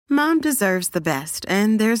Mom deserves the best,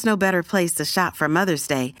 and there's no better place to shop for Mother's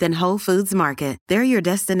Day than Whole Foods Market. They're your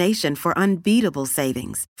destination for unbeatable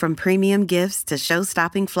savings, from premium gifts to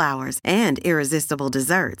show-stopping flowers and irresistible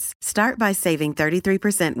desserts. Start by saving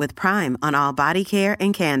 33% with Prime on all body care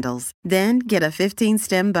and candles. Then get a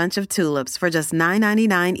 15-stem bunch of tulips for just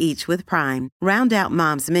 $9.99 each with Prime. Round out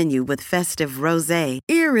Mom's menu with festive rosé,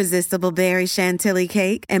 irresistible berry chantilly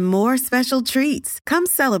cake, and more special treats. Come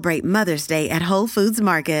celebrate Mother's Day at Whole Foods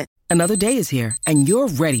Market. Another day is here, and you're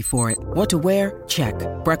ready for it. What to wear? Check.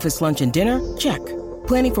 Breakfast, lunch, and dinner? Check.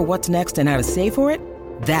 Planning for what's next and how to save for it?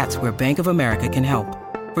 That's where Bank of America can help.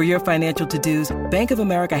 For your financial to-dos, Bank of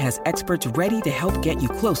America has experts ready to help get you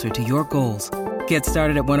closer to your goals. Get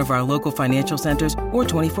started at one of our local financial centers or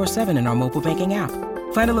 24/7 in our mobile banking app.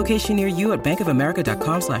 Find a location near you at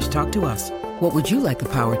bankofamerica.com/talktous. What would you like the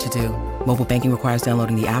power to do? Mobile banking requires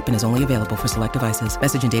downloading the app and is only available for select devices.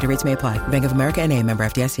 Message and data rates may apply. Bank of America N.A., member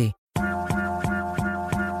FDIC.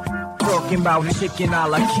 Talking about chicken a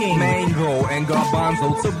la king, mango and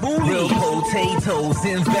garbanzo tabbouleh, grilled potatoes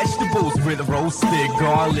and vegetables with roasted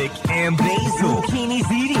garlic and basil, zucchini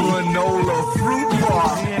ziti, granola fruit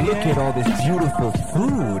bar. Look at all this beautiful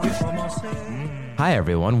food. Hi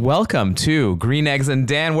everyone, welcome to Green Eggs and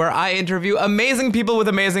Dan, where I interview amazing people with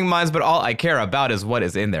amazing minds, but all I care about is what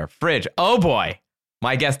is in their fridge. Oh boy,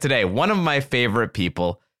 my guest today, one of my favorite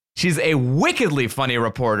people. She's a wickedly funny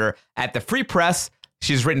reporter at the Free Press.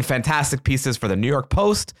 She's written fantastic pieces for the New York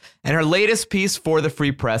Post, and her latest piece for the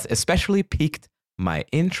Free Press especially piqued my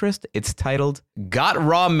interest. It's titled, Got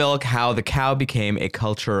Raw Milk, How the Cow Became a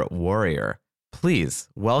Culture Warrior. Please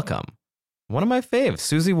welcome one of my faves,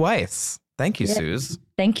 Susie Weiss. Thank you, Suze.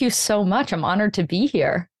 Thank you so much. I'm honored to be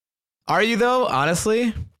here. Are you, though,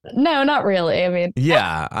 honestly? No, not really. I mean,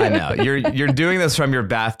 yeah, I know. You're doing this from your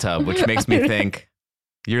bathtub, which makes me think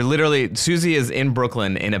you're literally, Susie is in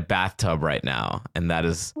Brooklyn in a bathtub right now, and that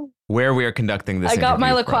is where we are conducting this. I got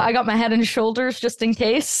my head and shoulders just in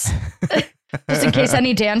case. Just in case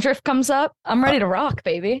any dandruff comes up. I'm ready to rock,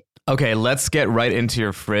 baby. Okay, let's get right into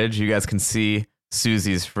your fridge. You guys can see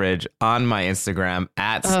Susie's fridge on my Instagram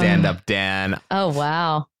at StandUpDan. Oh,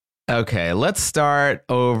 wow. Okay, let's start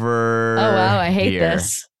over. Oh, wow. I hate here.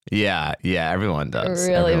 this. Yeah, everyone does.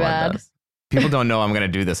 Really everyone bad. Does. People don't know I'm going to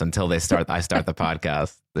do this until I start the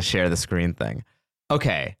podcast, the share the screen thing.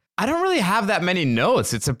 Okay, I don't really have that many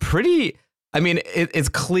notes. It's a pretty, it's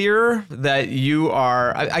clear that you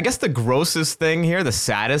are, I guess the grossest thing here, the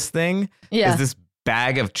saddest thing is this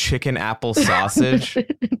bag of chicken apple sausage.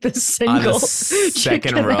 The single on the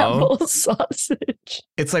second row. Apple sausage.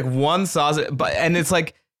 It's like one sausage, and it's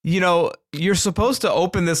like, you're supposed to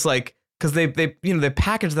open this like, because they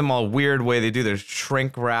package them all weird way. They do their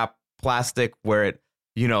shrink wrap plastic where it,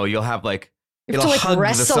 you'll have like, you have to like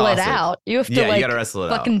wrestle it out. You have to you gotta wrestle it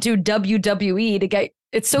fucking out. do WWE to get.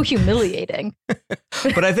 It's so humiliating.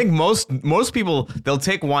 But I think most people, they'll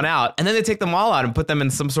take one out and then they take them all out and put them in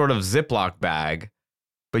some sort of Ziploc bag.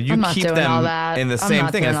 But you keep them in the same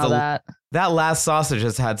thing. That last sausage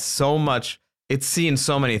has had so much. It's seen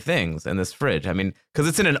so many things in this fridge. I mean, because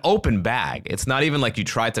it's in an open bag. It's not even like you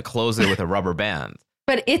tried to close it with a rubber band.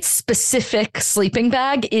 But its specific sleeping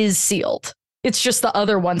bag is sealed. It's just the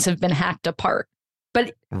other ones have been hacked apart.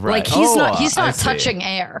 But like he's not touching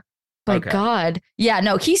air. My God. Yeah,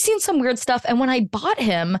 no, he's seen some weird stuff. And when I bought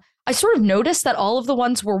him, I sort of noticed that all of the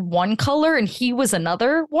ones were one color and he was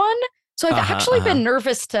another one. So I've actually been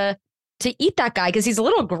nervous to eat that guy because he's a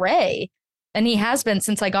little gray. And he has been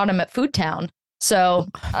since I got him at Food Town. So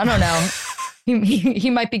I don't know. he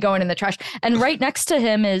might be going in the trash. And right next to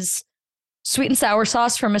him is sweet and sour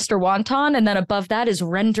sauce from Mr. Wonton. And then above that is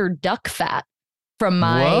rendered duck fat from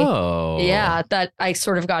that I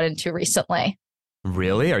sort of got into recently.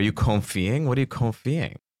 Really? Are you confying? What are you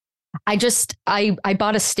confying? I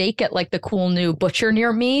bought a steak at like the cool new butcher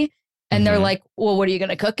near me. And they're like, well, what are you going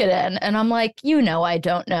to cook it in? And I'm like, I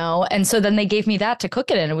don't know. And so then they gave me that to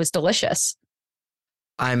cook it in. It was delicious.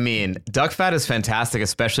 I mean, duck fat is fantastic,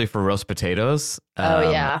 especially for roast potatoes.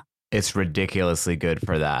 It's ridiculously good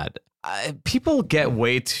for that. People get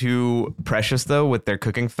way too precious, though, with their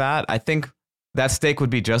cooking fat. I think that steak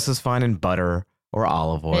would be just as fine in butter or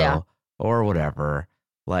olive oil or whatever.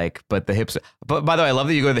 But by the way, I love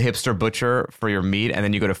that you go to the hipster butcher for your meat and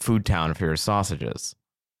then you go to Food Town for your sausages.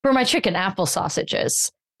 For my chicken apple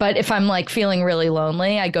sausages. But if I'm like feeling really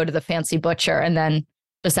lonely, I go to the fancy butcher and then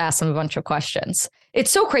just ask them a bunch of questions. It's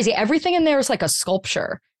so crazy. Everything in there is like a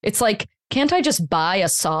sculpture. It's like, can't I just buy a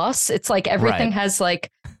sauce? It's like everything has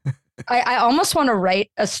like, I almost want to write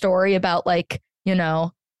a story about like,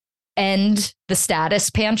 end the status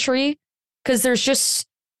pantry. Because there's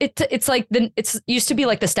it's like it's used to be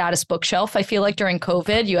like the status bookshelf. I feel like during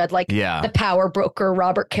COVID, you had like the Power Broker,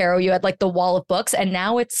 Robert Caro, you had like the wall of books, and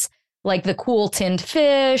now it's like the cool tinned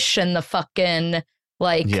fish and the fucking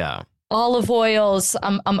like olive oils.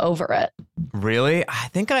 I'm over it. Really? I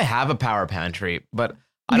think I have a power pantry, but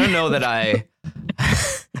I don't know that I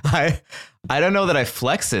don't know that I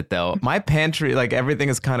flex it though. My pantry, like everything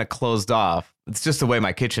is kind of closed off. It's just the way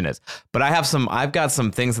my kitchen is. But I've got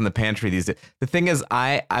some things in the pantry these days. The thing is,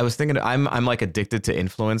 I was thinking I'm like addicted to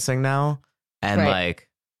influencing now. And like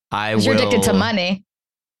you're addicted to money.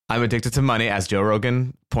 I'm addicted to money, as Joe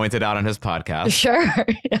Rogan pointed out on his podcast. Sure.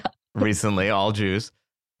 Yeah. Recently, all Jews.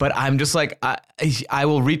 But I'm just like, I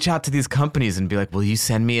will reach out to these companies and be like, will you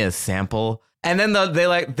send me a sample? And then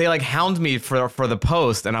they hound me for the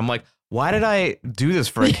post. And I'm like, why did I do this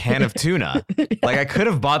for a can of tuna? Like I could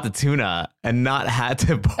have bought the tuna and not had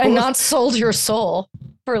to post. And not sold your soul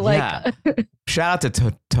for like. Shout out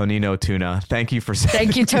to Tonino Tuna. Thank you for saying.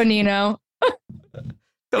 Thank you, Tonino.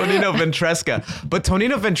 Tonino Ventresca. But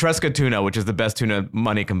Tonino Ventresca tuna, which is the best tuna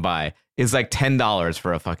money can buy, is like $10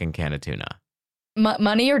 for a fucking can of tuna.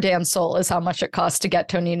 Money or Dan Soul is how much it costs to get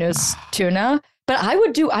Tonino's tuna. But I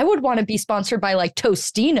would want to be sponsored by like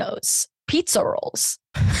Tostino's pizza rolls.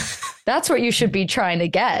 That's what you should be trying to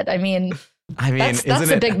get. I mean, that's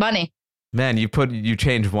the big money. Man, you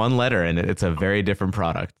change one letter and it's a very different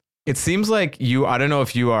product. It seems like I don't know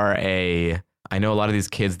if you are I know a lot of these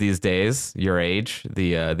kids these days, your age,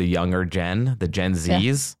 the younger gen, the Gen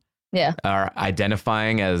Zs, are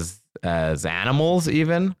identifying as animals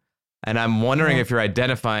even. And I'm wondering if you're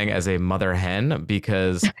identifying as a mother hen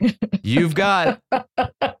because you've got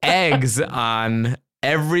eggs on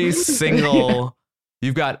every single.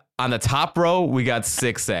 You've got on the top row, we got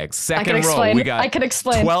 6 eggs. Second row, we got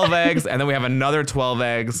 12 eggs. And then we have another 12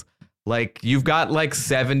 eggs. Like you've got like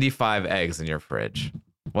 75 eggs in your fridge.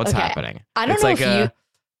 What's happening? I don't know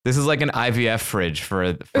this is like an IVF fridge for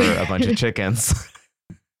a bunch of chickens.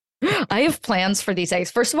 I have plans for these eggs.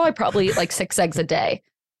 First of all, I probably eat like 6 eggs a day.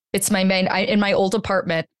 It's my main. In my old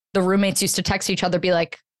apartment, the roommates used to text each other, be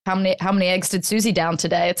like, "How many eggs did Susie down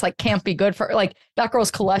today?" It's like can't be good for like that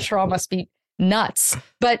girl's cholesterol must be nuts.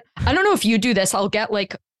 But I don't know if you do this. I'll get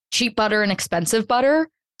like cheap butter and expensive butter.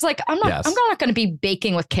 It's like I'm not going to be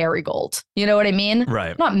baking with Kerrygold. You know what I mean?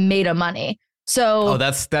 Right. I'm not made of money. So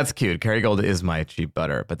that's cute. Kerrygold is my cheap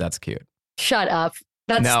butter, but that's cute. Shut up.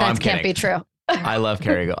 That can't be true. I love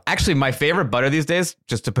Kerrygold. Actually, my favorite butter these days,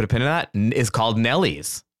 just to put a pin in that, is called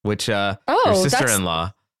Nellie's. Which your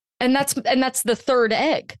sister-in-law. And that's the third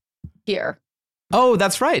egg here. Oh,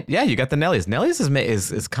 that's right. Yeah, you got the Nellie's. Nellie's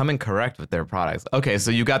is coming correct with their products. Okay, so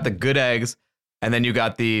you got the good eggs, and then you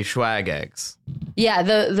got the swag eggs. Yeah,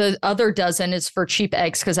 the other dozen is for cheap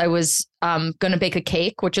eggs because I was going to bake a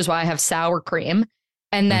cake, which is why I have sour cream.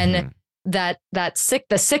 And then the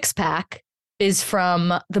 6-pack is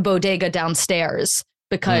from the bodega downstairs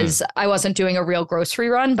because I wasn't doing a real grocery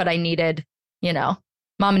run, but I needed,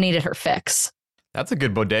 Mama needed her fix. That's a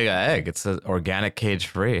good bodega egg. It's organic, cage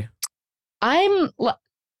free.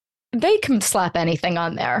 They can slap anything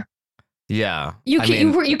on there. Yeah. You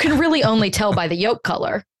can really only tell by the yolk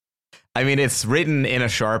color. I mean, it's written in a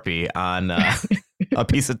Sharpie on a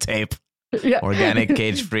piece of tape. Yeah. Organic,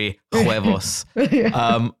 cage free huevos.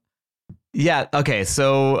 Yeah. Okay.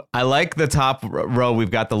 So I like the top row.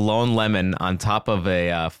 We've got the Lone Lemon on top of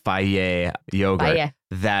a Fage yogurt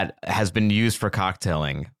that has been used for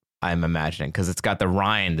cocktailing, I'm imagining, because it's got the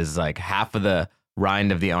rind is like half of the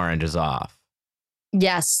rind of the orange is off.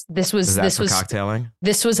 Yes. This was cocktailing.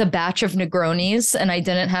 This was a batch of Negronis and I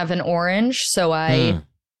didn't have an orange. So I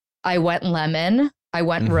went lemon. I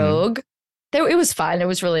went rogue. It was fine. It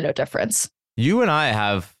was really no difference. You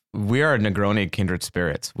and we are Negroni kindred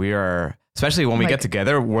spirits. We are, especially when we get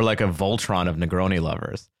together, we're like a Voltron of Negroni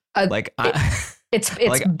lovers.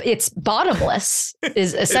 It's bottomless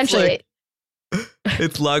is essentially.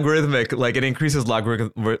 It's logarithmic. Like it increases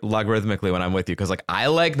logarithmically when I'm with you. Cause like I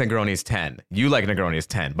like Negronis 10. You like Negronis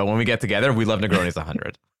 10. But when we get together, we love Negronis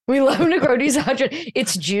 100. We love Negronis 100.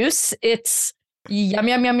 It's juice. It's yum,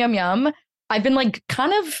 yum, yum, yum, yum. I've been like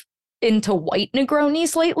kind of into white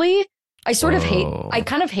Negronis lately. I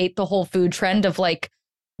kind of hate the whole food trend of like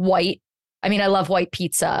white. I mean, I love white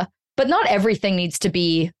pizza, but not everything needs to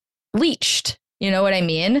be bleached. You know what I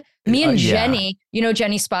mean? Me and Jenny,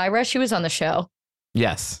 Jenny Spira, she was on the show.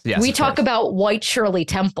 Yes. We talk about white Shirley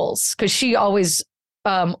Temples because she always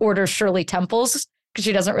orders Shirley Temples because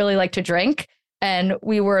she doesn't really like to drink. And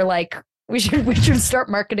we were like, we should start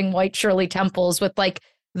marketing white Shirley Temples with like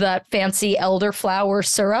the fancy elderflower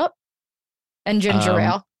syrup and ginger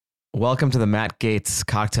ale. Welcome to the Matt Gates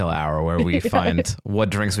cocktail hour, where we find what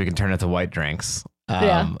drinks we can turn into white drinks.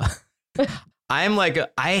 I'm like,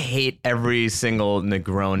 I hate every single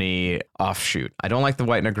Negroni offshoot. I don't like the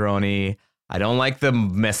white Negroni. I don't like the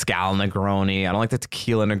mezcal Negroni. I don't like the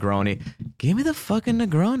tequila Negroni. Give me the fucking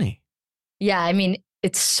Negroni. Yeah, I mean,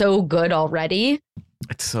 it's so good already.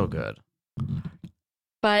 It's so good.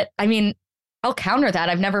 But I mean, I'll counter that.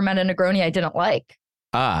 I've never met a Negroni I didn't like.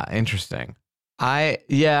 Ah, interesting. I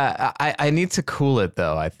need to cool it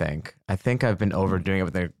though. I think I've been overdoing it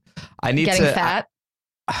with the. I need getting fat.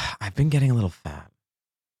 I've been getting a little fat.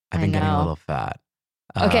 I've been getting a little fat.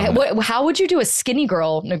 Okay, how would you do a skinny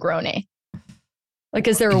girl Negroni? Like,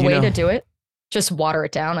 is there a way to do it? Just water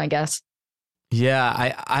it down, I guess.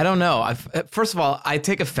 Yeah, I don't know. First of all, I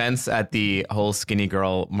take offense at the whole skinny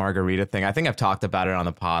girl margarita thing. I think I've talked about it on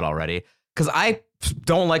the pod already because I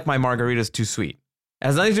don't like my margaritas too sweet. It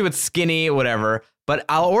has nothing to do with skinny, whatever. But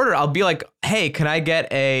I'll be like, hey, can I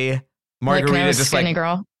get a margarita like, just skinny like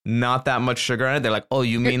girl? Not that much sugar in it? They're like, oh,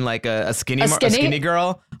 you mean like a skinny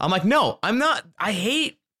girl? I'm like, no, I'm not. I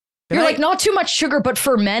hate. You're like, not too much sugar, but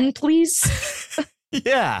for men, please.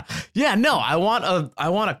 Yeah. No, I want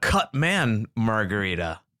a cut man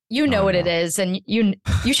margarita. You know what it is, and you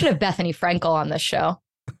should have Bethany Frankel on this show.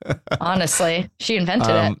 Honestly, she invented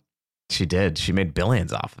it. She did. She made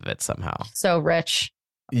billions off of it somehow. So rich.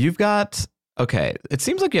 You've got, okay, it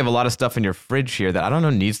seems like you have a lot of stuff in your fridge here that I don't know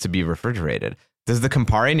needs to be refrigerated. Does the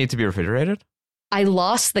Campari need to be refrigerated? I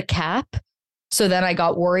lost the cap, so then I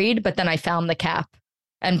got worried, but then I found the cap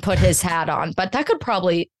and put his hat on. But that could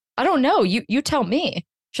probably, I don't know. You tell me.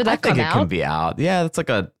 Should that come out? I think it can be out. Yeah, it's like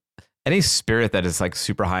any spirit that is like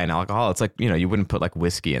super high in alcohol. It's like, you wouldn't put like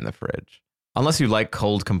whiskey in the fridge unless you like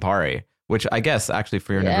cold Campari, which I guess actually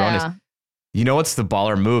for your Negronis, what's the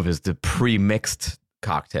baller move is the pre-mixed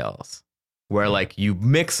cocktails where like you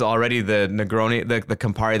mix already the Negroni, the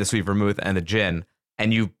Campari, the sweet vermouth and the gin,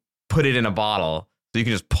 and you put it in a bottle so you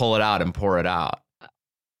can just pull it out and pour it out.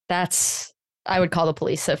 I would call the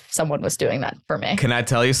police if someone was doing that for me. Can I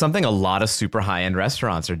tell you something? A lot of super high-end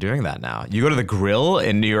restaurants are doing that now. You go to the Grill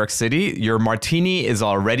in New York City, your martini is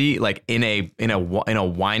already like in a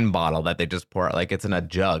wine bottle that they just pour, like it's in a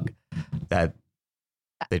jug that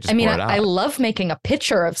they just pour it out. I love making a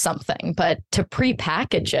picture of something, but to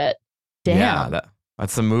pre-package it, damn. Yeah,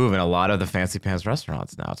 that's the move in a lot of the fancy pants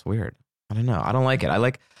restaurants now. It's weird. I don't know. I don't like it. I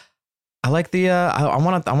like the I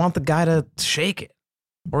want the guy to shake it.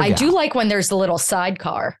 I do like when there's the little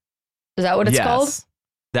sidecar. Is that what it's called?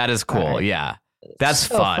 That is cool. Right. Yeah. That's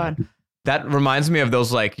so fun. That reminds me of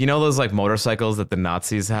those like, those like motorcycles that the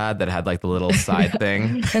Nazis had that had like the little side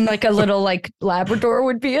thing. And like a little like Labrador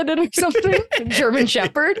would be in it or something. German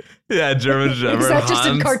Shepherd. Yeah, German Shepherd. Is that just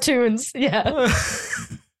in cartoons? Yeah.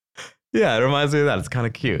 Yeah, it reminds me of that. It's kind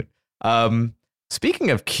of cute.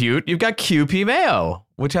 Speaking of cute, you've got Kewpie Mayo,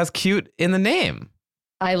 which has cute in the name.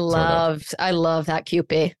 I love that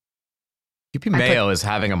Kewpie. Kewpie Mayo is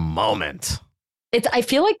having a moment. I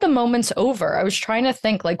feel like the moment's over. I was trying to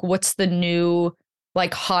think like what's the new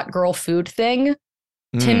like hot girl food thing?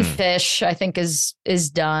 Tin Fish, I think is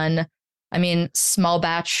done. I mean, small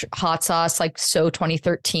batch hot sauce, like So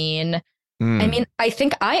 2013. I mean, I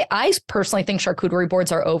think I personally think charcuterie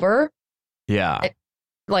boards are over. Yeah.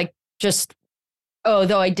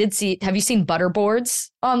 Though I did see, have you seen butter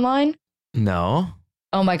boards online? No.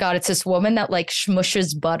 Oh my God, it's this woman that like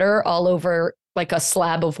smushes butter all over like a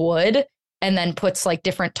slab of wood and then puts like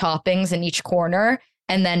different toppings in each corner.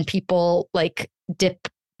 And then people like dip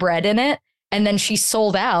bread in it. And then she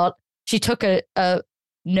sold out. She took a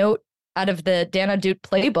note out of the Dana Duke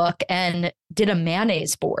playbook and did a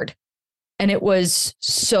mayonnaise board. And it was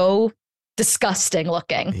so disgusting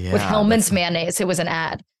looking with Hellman's mayonnaise. It was an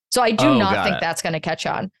ad. So I do not think that's going to catch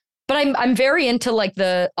on. But I'm very into like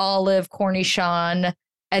the olive cornichon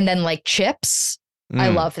and then like chips. I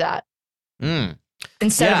love that.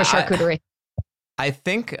 Instead of a charcuterie. I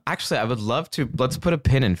think actually I would love to. Let's put a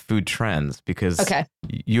pin in food trends because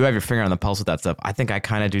you have your finger on the pulse with that stuff. I think I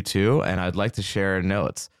kind of do too. And I'd like to share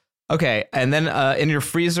notes. Okay. And then in your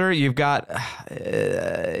freezer, you've got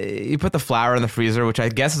you put the flour in the freezer, which I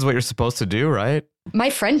guess is what you're supposed to do, right?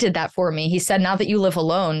 My friend did that for me. He said, now that you live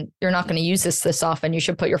alone, you're not going to use this often. You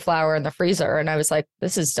should put your flour in the freezer. And I was like,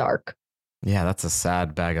 this is dark. Yeah, that's a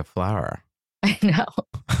sad bag of flour. I know.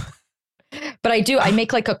 But I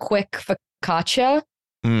make like a quick focaccia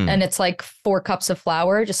and it's like 4 cups of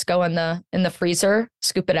flour. Just go in the freezer,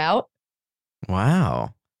 scoop it out.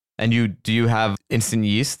 Wow. And do you have instant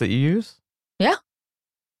yeast that you use? Yeah.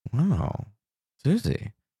 Wow.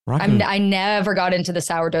 Susie. I never got into the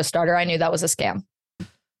sourdough starter. I knew that was a scam.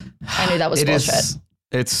 I knew that was bullshit.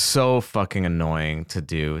 It's so fucking annoying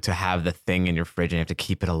to have the thing in your fridge and you have to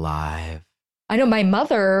keep it alive. I know my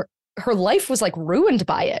mother, her life was like ruined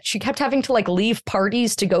by it. She kept having to like leave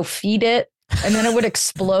parties to go feed it. And then it would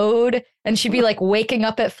explode. And she'd be like waking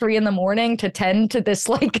up at 3 a.m. to tend to this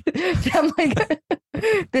like, I'm like,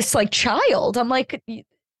 this like child. I'm like,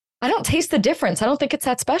 I don't taste the difference. I don't think it's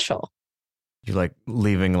that special. You're like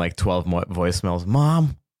leaving like 12 voicemails.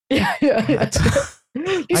 Mom. Yeah.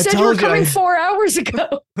 You said you were coming 4 hours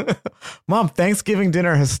ago. Mom, Thanksgiving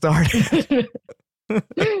dinner has started.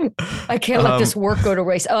 I can't let this work go to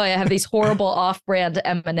waste. Oh, I have these horrible off-brand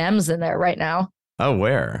M&Ms in there right now. Oh,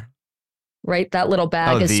 where? Right, that little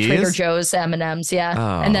bag is these? Trader Joe's M&Ms, yeah.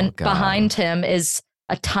 Oh, and then God. behind him is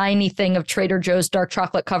a tiny thing of Trader Joe's dark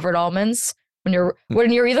chocolate covered almonds. When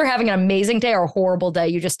you're either having an amazing day or a horrible day,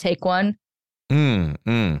 you just take one.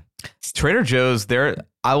 Trader Joe's,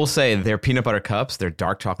 I will say their peanut butter cups, their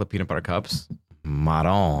dark chocolate peanut butter cups,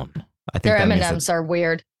 maron. I think their M&Ms are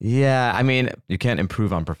weird. Yeah, I mean, you can't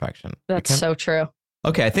improve on perfection. That's so true.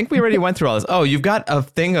 Okay, I think we already went through all this. Oh, you've got a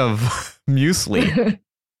thing of muesli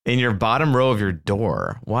in your bottom row of your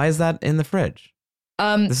door. Why is that in the fridge?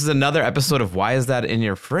 This is another episode of Why Is That in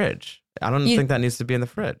Your Fridge? I don't think that needs to be in the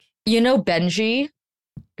fridge. You know Benji?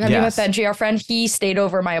 Have you met Benji, our friend? He stayed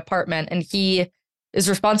over my apartment and he is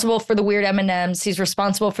responsible for the weird M&Ms. He's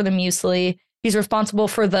responsible for the muesli. He's responsible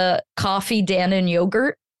for the coffee Dannon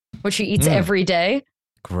yogurt, which he eats every day.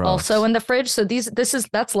 Gross. Also in the fridge. So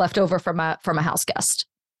that's left over from a house guest.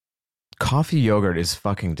 Coffee yogurt is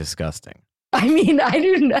fucking disgusting. I mean,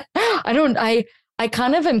 I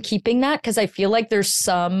kind of am keeping that because I feel like there's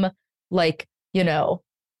some like,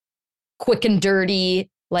 quick and dirty,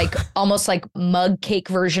 like almost like mug cake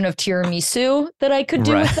version of tiramisu that I could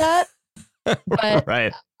do with that. But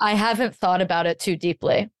right. I haven't thought about it too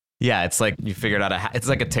deeply. Yeah, it's like you figured out it's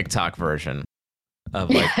like a TikTok version of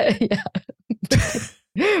like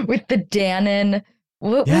with the Dannon.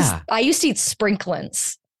 I used to eat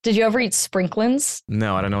Sprinklins. Did you ever eat Sprinklins?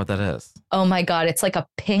 No, I don't know what that is. Oh my God, it's like a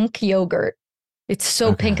pink yogurt. It's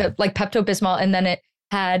so pink, like Pepto-Bismol, and then it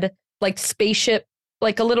had like spaceship,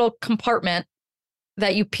 like a little compartment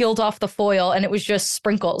that you peeled off the foil, and it was just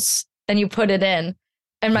sprinkles, and you put it in.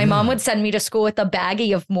 And my mom would send me to school with a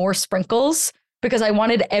baggie of more sprinkles because I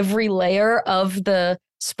wanted every layer of the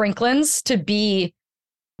Sprinklins to be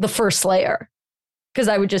the first layer because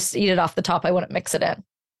I would just eat it off the top. I wouldn't mix it in.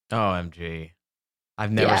 OMG.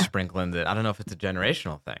 I've never sprinklined it. I don't know if it's a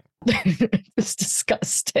generational thing. It's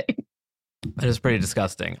disgusting. It is pretty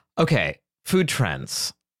disgusting. Okay, food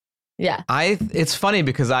trends. Yeah. It's funny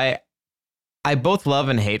because I both love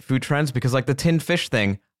and hate food trends because like the tinned fish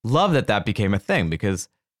thing, love that became a thing because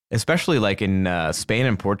especially like in Spain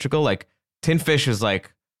and Portugal, like tinned fish is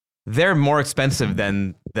like they're more expensive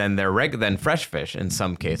than fresh fish in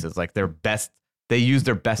some cases. Like they use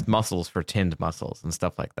their best mussels for tinned mussels and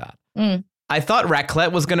stuff like that. I thought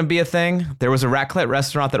raclette was going to be a thing. There was a raclette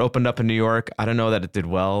restaurant that opened up in New York. I don't know that it did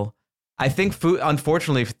well. I think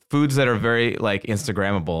unfortunately, foods that are very like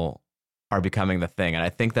Instagrammable are becoming the thing. And I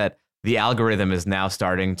think that the algorithm is now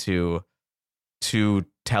starting to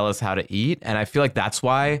tell us how to eat. And I feel like that's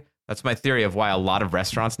my theory of why a lot of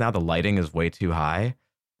restaurants now, the lighting is way too high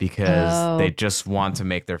because they just want to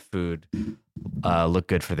make their food look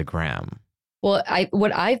good for the gram. Well,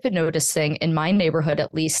 what I've been noticing in my neighborhood,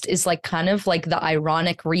 at least, is like kind of like the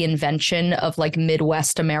ironic reinvention of like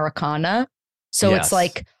Midwest Americana. So it's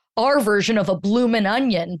like our version of a bloomin'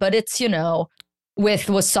 onion, but it's, with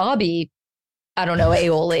wasabi, I don't know,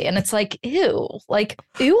 aioli. And it's like, ew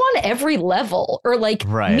on every level. Or like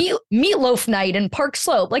meatloaf night in Park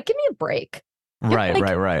Slope. Like, give me a break.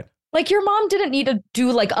 Right. Like your mom didn't need to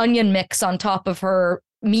do like onion mix on top of her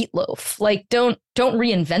meatloaf. Like, don't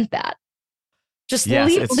reinvent that. Just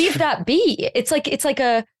leave that be. It's like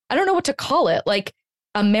a, I don't know what to call it. Like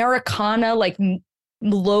Americana, like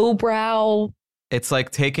lowbrow. It's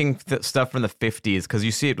like taking stuff from the 50s because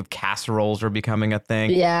you see it with casseroles are becoming a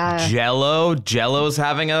thing. Yeah. Jello's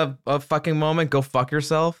having a fucking moment. Go fuck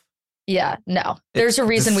yourself. Yeah. No, there's a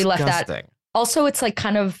reason we left that. Also, it's like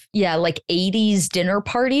kind of, like 80s dinner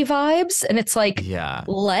party vibes. And it's like,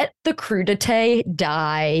 let the crudité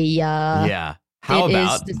die. Yeah. How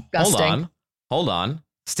about, hold on.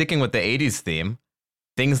 Sticking with the 80s theme,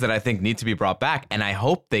 things that I think need to be brought back. And I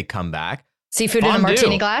hope they come back. Seafood in a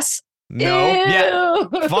martini glass. No. Ew.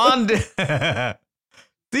 Yeah. Fondue.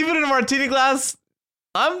 Seafood in a martini glass.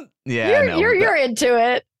 You're into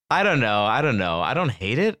it. I don't know. I don't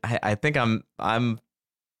hate it. I think I'm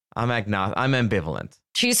agnostic. I'm ambivalent.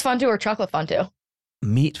 Cheese fondue or chocolate fondue?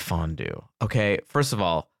 Meat fondue. Okay. First of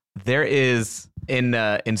all, there is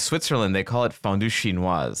in Switzerland they call it fondue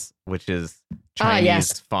chinoise, which is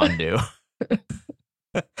Chinese fondue.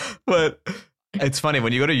 But it's funny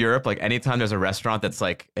when you go to Europe, like anytime there's a restaurant that's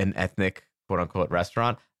like an ethnic quote unquote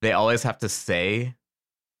restaurant, they always have to say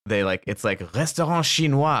it's like restaurant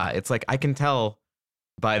chinois. It's like I can tell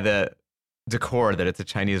by the decor that it's a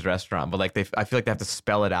Chinese restaurant, but like I feel like they have to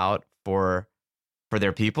spell it out for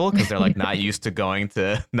their people because they're like not used to going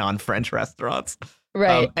to non-French restaurants.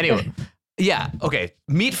 Right. Anyway, yeah. Okay.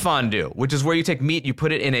 Meat fondue, which is where you take meat, you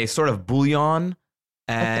put it in a sort of bouillon,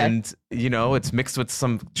 and it's mixed with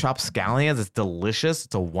some chopped scallions. It's delicious.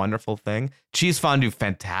 It's a wonderful thing. Cheese fondue,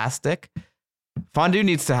 fantastic. Fondue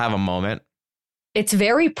needs to have a moment. It's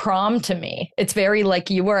very prom to me. It's very like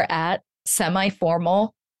you were at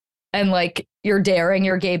semi-formal and like you're daring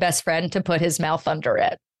your gay best friend to put his mouth under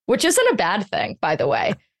it, which isn't a bad thing, by the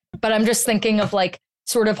way. But I'm just thinking of like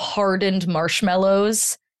sort of hardened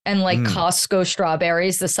marshmallows and like Costco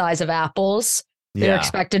strawberries the size of apples. They're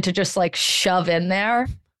expected to just like shove in there.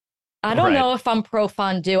 I don't know if I'm pro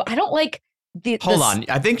fondue. I don't like Hold on.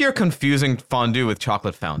 I think you're confusing fondue with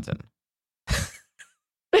chocolate fountain.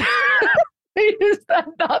 Is that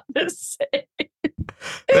not the same?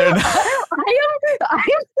 I'm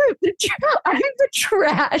the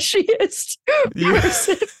trashiest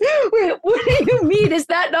person. Wait, what do you mean? Is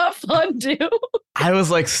that not fondue? I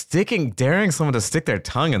was like daring someone to stick their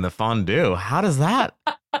tongue in the fondue. How does that?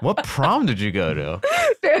 What prom did you go to?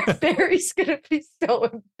 Barry's gonna be so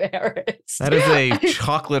embarrassed. That is a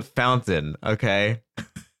chocolate fountain. Okay.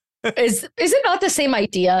 Is it not the same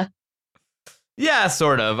idea? Yeah,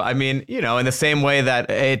 sort of. I mean, in the same way that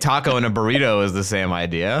a taco and a burrito is the same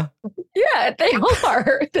idea. Yeah, they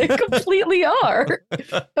are. They completely are.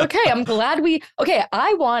 Okay, I'm glad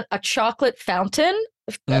I want a chocolate fountain,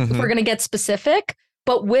 if we're going to get specific,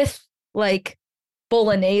 but with like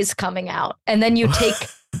bolognese coming out. And then you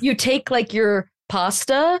take like your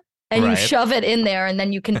pasta and you shove it in there and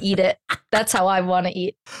then you can eat it. That's how I want to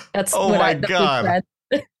eat. That's God.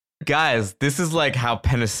 Guys, this is like how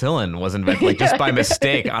penicillin was invented, like just by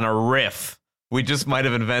mistake on a riff. We just might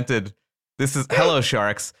have invented. This is Hello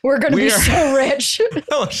Sharks. We're going to be so rich.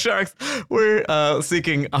 Hello Sharks. We're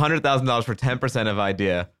seeking $100,000 for 10% of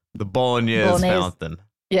idea. The Bolognese fountain.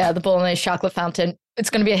 Yeah, the Bolognese chocolate fountain.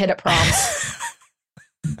 It's going to be a hit at proms.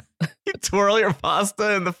 You twirl your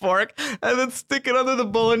pasta in the fork and then stick it under the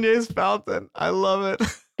Bolognese fountain. I love it.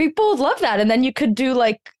 People would love that. And then you could do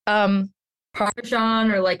like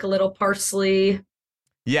Parmesan or like a little parsley.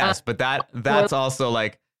 Yes, but that's also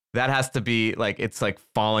like that has to be like it's like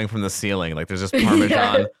falling from the ceiling. Like there's just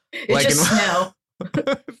Parmesan. It's like just snow.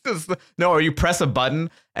 No, or you press a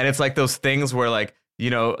button and it's like those things where like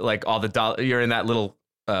like all the you're in that little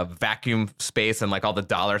vacuum space and like all the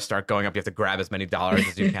dollars start going up. You have to grab as many dollars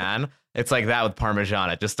as you can. It's like that with Parmesan.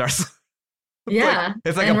 It just starts.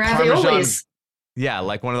 It's like and a raviolis. Parmesan. Yeah,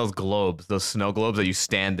 like one of those globes, those snow globes that you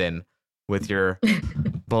stand in with your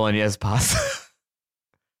Bolognese pasta.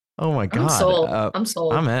 Oh my God. I'm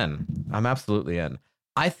sold. I'm in. I'm absolutely in.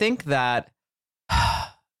 I think that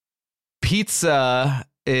pizza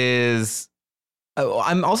is...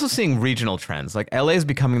 I'm also seeing regional trends. Like LA is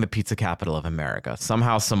becoming the pizza capital of America.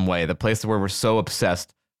 Somehow, some way, the place where we're so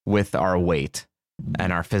obsessed with our weight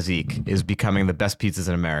and our physique is becoming the best pizzas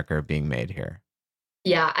in America are being made here.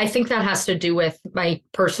 Yeah, I think that has to do with my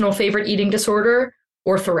personal favorite eating disorder,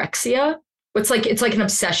 orthorexia. It's like an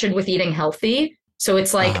obsession with eating healthy. So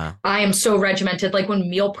it's like I am so regimented. Like when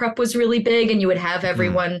meal prep was really big and you would have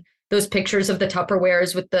everyone those pictures of the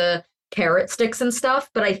Tupperwares with the carrot sticks and stuff.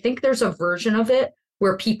 But I think there's a version of it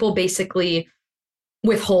where people basically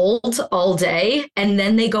withhold all day and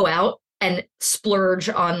then they go out and splurge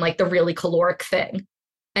on like the really caloric thing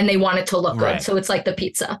and they want it to look good. So it's like the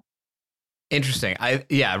pizza. Interesting.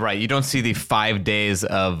 Yeah, right. You don't see the 5 days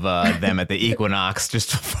of them at the Equinox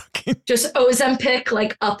just Ozempic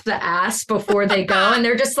like up the ass before they go, and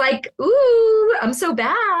they're just like, "Ooh, I'm so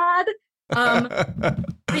bad."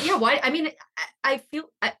 But yeah, why? I mean, I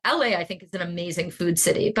feel LA, I think, is an amazing food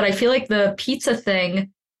city, but I feel like the pizza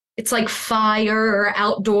thing, it's like fire,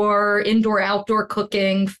 indoor, outdoor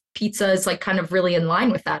cooking. Pizza is like kind of really in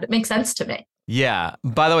line with that. It makes sense to me. Yeah.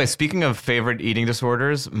 By the way, speaking of favorite eating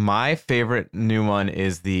disorders, my favorite new one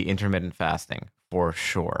is the intermittent fasting for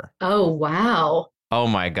sure. Oh, wow. Oh,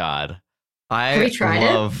 my God. Have you tried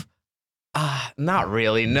it? Not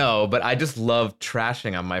really, no, but I just love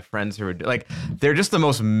trashing on my friends who are like, they're just the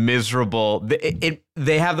most miserable.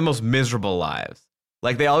 They have the most miserable lives.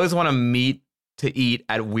 Like they always want to meet to eat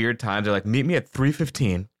at weird times. They're like, meet me at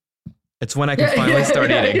 3:15 It's when I can finally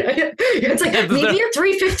start eating. It's like, meet me at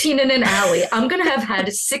 3:15 in an alley. I'm going to have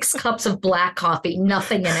had 6 cups of black coffee,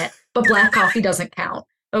 nothing in it, but black coffee doesn't count.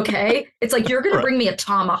 Okay. It's like, you're going to bring me a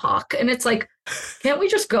tomahawk. And it's like, can't we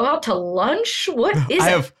just go out to lunch? What is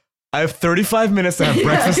it? I have 35 minutes to have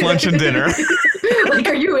breakfast, lunch, and dinner. Like,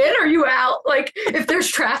 are you in? Are you out? Like, if there's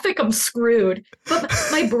traffic, I'm screwed. But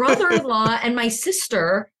my brother-in-law and my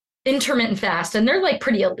sister intermittent fast, and they're like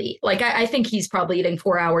pretty elite. Like, I think he's probably eating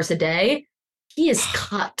 4 hours a day. He is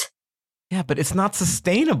cut. Yeah, but it's not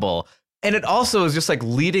sustainable. And it also is just like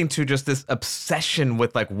leading to just this obsession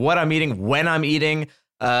with like what I'm eating, when I'm eating,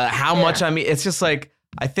 how much I'm eating. It's just like,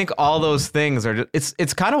 I think all those things are just,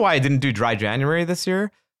 it's kind of why I didn't do dry January this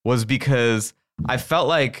year, was because I felt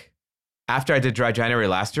like after I did dry January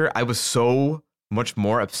last year, I was so much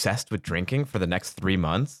more obsessed with drinking for the next 3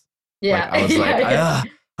 months. Yeah. Like, I was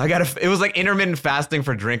like, it was like intermittent fasting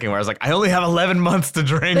for drinking, where I was like, I only have 11 months to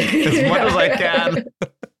drink as much as I can.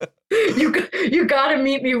 You got to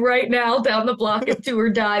meet me right now down the block at Do or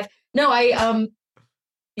Dive. No, I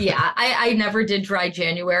never did dry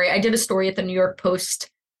January. I did a story at the New York Post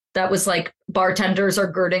that was like, bartenders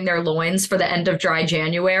are girding their loins for the end of dry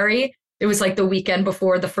January. It was like the weekend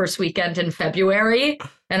before the first weekend in February.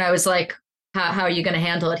 And I was like, how are you going to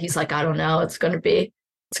handle it? He's like, I don't know. It's going to be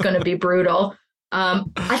brutal.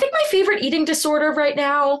 I think my favorite eating disorder right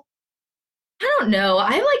now, I don't know.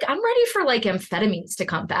 I'm ready for like amphetamines to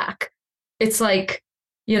come back. It's like,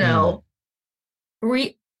 so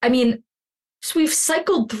we've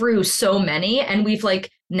cycled through so many, and we've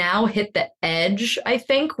like now hit the edge, I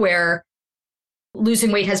think, where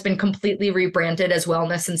losing weight has been completely rebranded as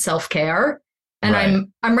wellness and self-care. And right.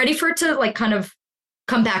 I'm ready for it to like kind of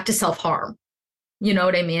come back to self-harm. You know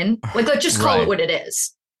what I mean? Like, let's just call it what it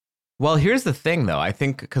is. Well, here's the thing, though. I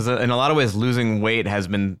think because in a lot of ways, losing weight has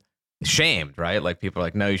been shamed, right? Like, people are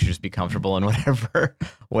like, no, you should just be comfortable in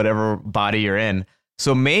whatever body you're in.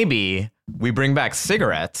 So maybe we bring back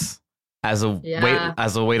cigarettes as a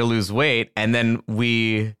way to lose weight, and then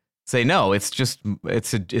we say, no, it's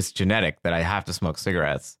genetic that I have to smoke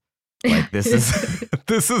cigarettes. Like, this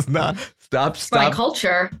is not stop my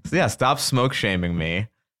culture. Yeah, stop smoke shaming me.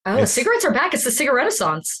 Oh, the cigarettes are back. It's the cigarette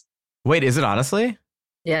renaissance. Wait, is it honestly?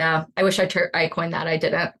 Yeah, I wish I coined that. I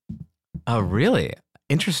didn't. Oh, really?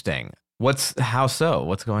 Interesting. How so?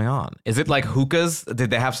 What's going on? Is it like hookahs?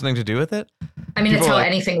 Did they have something to do with it? I mean, it's how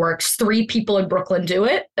anything works. 3 people in Brooklyn do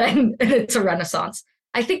it, and it's a renaissance.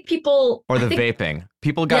 I think people... vaping.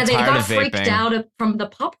 People got tired of vaping. They got freaked out from the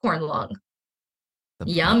popcorn lung.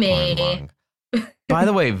 Yummy. Popcorn lung. By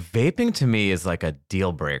the way, vaping to me is like a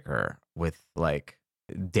deal breaker with like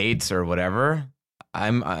dates or whatever.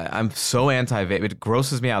 I'm so anti-vape. It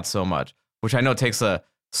grosses me out so much, which I know takes a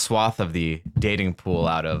swath of the dating pool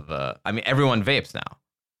out of, everyone vapes now.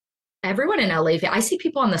 Everyone in LA, I see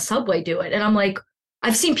people on the subway do it. And I'm like,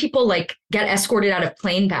 I've seen people like get escorted out of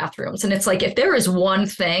plane bathrooms. And it's like, if there is one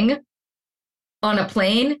thing on a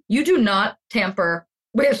plane, you do not tamper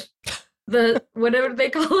with the, whatever they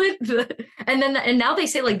call it. And now they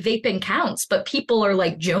say like vaping counts, but people are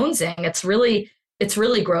like jonesing. It's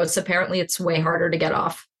really gross. Apparently it's way harder to get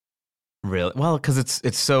off. Really? Well, because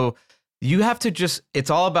it's so, you have to it's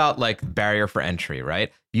all about like barrier for entry,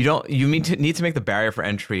 right? You need to make the barrier for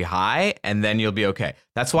entry high, and then you'll be okay.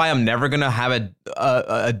 That's why I'm never going to have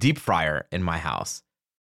a deep fryer in my house.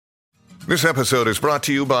 This episode is brought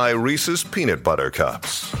to you by Reese's Peanut Butter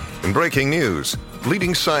Cups. In breaking news,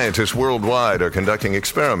 leading scientists worldwide are conducting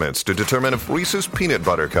experiments to determine if Reese's Peanut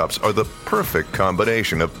Butter Cups are the perfect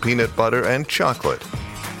combination of peanut butter and chocolate.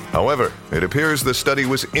 However, it appears the study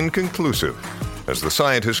was inconclusive, as the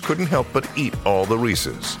scientists couldn't help but eat all the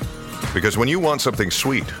Reese's. Because when you want something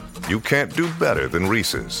sweet, you can't do better than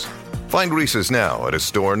Reese's. Find Reese's now at a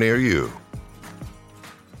store near you.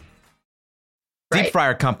 Deep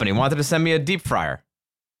fryer company wanted to send me a deep fryer.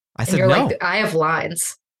 I said no. Like, I have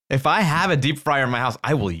lines. If I have a deep fryer in my house,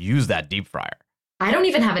 I will use that deep fryer. I don't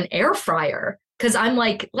even have an air fryer because I'm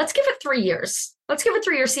like, let's give it 3 years. Let's give it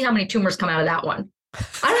 3 years, see how many tumors come out of that one.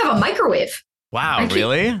 I don't have a microwave. Wow,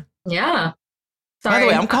 really? Yeah. Sorry. By the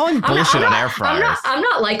way, I'm calling bullshit on air fryers. I'm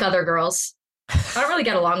not like other girls. I don't really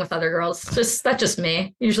get along with other girls. That's just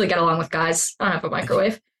me. Usually get along with guys. I don't have a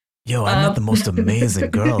microwave. Yo, I met the most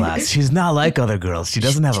amazing girl last. She's not like other girls. She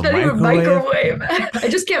doesn't have a microwave. I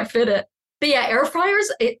just can't fit it. But yeah, air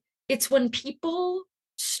fryers, it's when people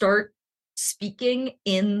start speaking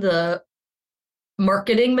in the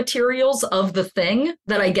marketing materials of the thing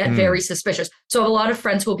that I get very suspicious. So a lot of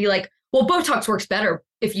friends will be like, well, Botox works better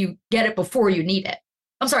if you get it before you need it.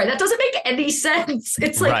 I'm sorry, that doesn't make any sense.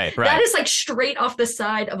 It's like, that is like straight off the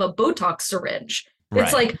side of a Botox syringe.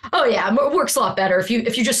 It's like, oh yeah, it works a lot better if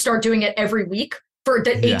you just start doing it every week for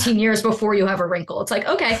the 18 years before you have a wrinkle. It's like,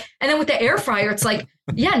 okay. And then with the air fryer, it's like,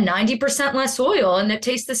 90% less oil and it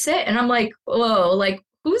tastes the same. And I'm like, whoa, like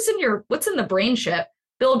what's in the brain chip?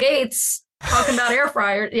 Bill Gates talking about air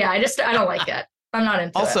fryer. Yeah, I don't like it. I'm not into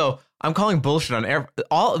it. Also, I'm calling bullshit on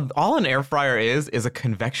all an air fryer is a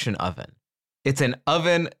convection oven. It's an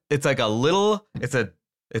oven. It's like it's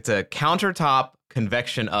a countertop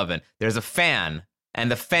convection oven. There's a fan,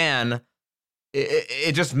 and the fan,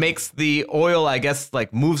 it just makes the oil, I guess,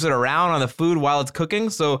 like moves it around on the food while it's cooking.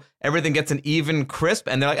 So everything gets an even crisp,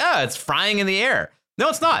 and they're like, it's frying in the air. No,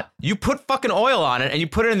 it's not. You put fucking oil on it and you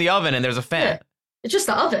put it in the oven and there's a fan. Yeah, it's just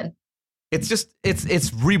the oven. It's just, it's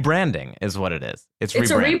rebranding is what it is. It's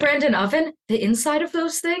a rebranded oven. The inside of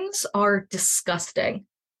those things are disgusting.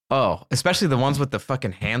 Oh, especially the ones with the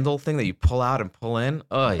fucking handle thing that you pull out and pull in.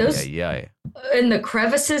 Oh, yeah. And the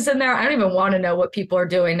crevices in there. I don't even want to know what people are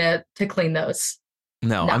doing to clean those.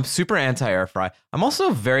 No, I'm super anti-air fry. I'm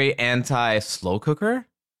also very anti-slow cooker.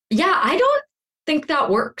 Yeah, I don't think that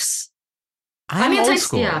works. I'm old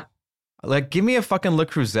school. Yeah. Like, give me a fucking Le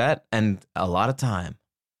Creuset and a lot of time.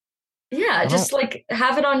 Yeah, just like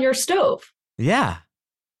have it on your stove. Yeah.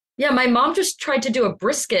 Yeah, my mom just tried to do a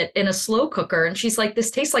brisket in a slow cooker, and she's like,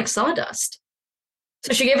 this tastes like sawdust.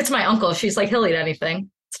 So she gave it to my uncle. She's like, he'll eat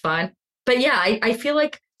anything. It's fine. But yeah, I feel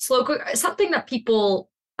like slow cook, something that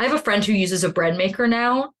I have a friend who uses a bread maker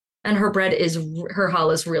now, and her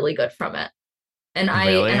challah is really good from it. And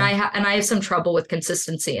I have some trouble with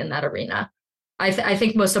consistency in that arena. I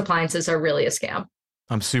think most appliances are really a scam.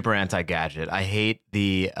 I'm super anti-gadget. I hate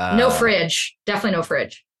the... no fridge. Definitely no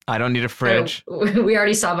fridge. I don't need a fridge. We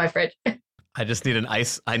already saw my fridge. I just need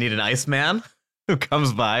I need an Iceman who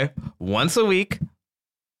comes by once a week.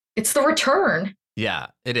 It's the return. Yeah,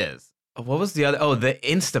 it is. What was the other? Oh, the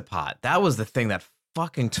Instapot. That was the thing that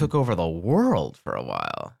fucking took over the world for a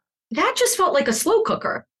while. That just felt like a slow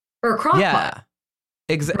cooker or a crock pot. Yeah.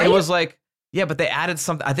 Right? It was like, yeah, but they added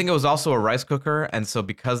something. I think it was also a rice cooker. And so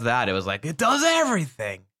because of that, it was like, it does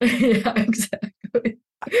everything. Yeah, exactly.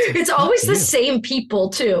 It's always the same people,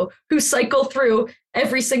 too, who cycle through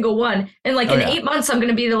every single one. And like in 8 months, I'm going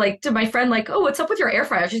to be like to my friend, like, oh, what's up with your air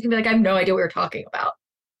fryer? She's going to be like, I have no idea what you're talking about.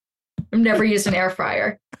 I've never used an air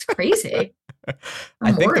fryer. It's crazy.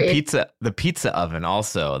 I think the pizza oven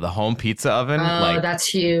also, the home pizza oven. Oh, that's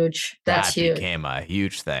huge. That became a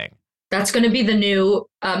huge thing. That's going to be the new,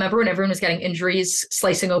 remember when everyone was getting injuries,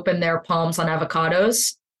 slicing open their palms on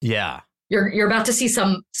avocados? Yeah. You're about to see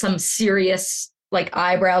some serious like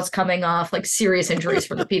eyebrows coming off, like serious injuries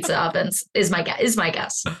from the pizza ovens is my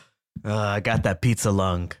guess. I got that pizza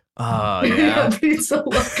lung. Oh yeah. Pizza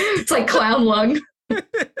lung. It's like clown lung.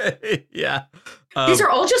 Yeah. These are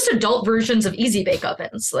all just adult versions of Easy Bake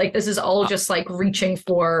ovens. Like this is all just like reaching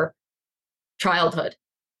for childhood.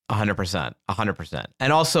 100%.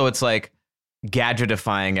 And also it's like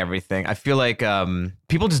gadgetifying everything. I feel like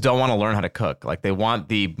people just don't want to learn how to cook. Like they want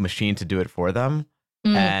the machine to do it for them.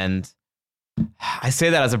 And I say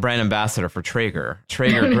that as a brand ambassador for Traeger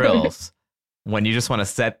grills, when you just want to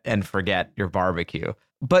set and forget your barbecue.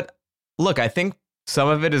 But look, I think some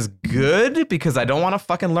of it is good because I don't want to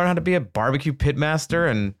fucking learn how to be a barbecue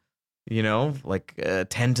pitmaster and,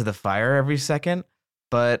 tend to the fire every second.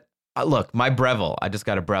 But look, my Breville, I just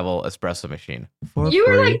got a Breville espresso machine.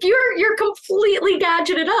 You're completely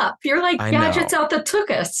gadgeted up. You're like gadgets out the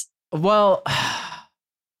tuchus. Well, I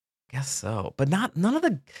guess so. But none of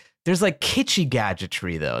the... There's like kitschy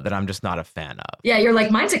gadgetry, though, that I'm just not a fan of. Yeah, you're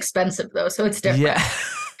like, mine's expensive, though, so it's different. Yeah.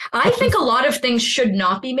 I think a lot of things should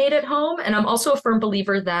not be made at home. And I'm also a firm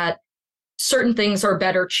believer that certain things are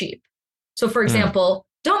better cheap. So, for example,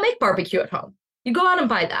 don't make barbecue at home. You go out and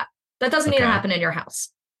buy that. That doesn't need to happen in your house.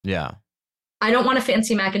 Yeah. I don't want a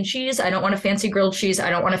fancy mac and cheese. I don't want a fancy grilled cheese.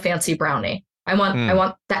 I don't want a fancy brownie. I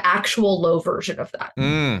want the actual low version of that.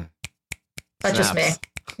 That's just me.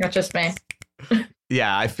 That's just me.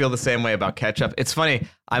 Yeah, I feel the same way about ketchup. It's funny.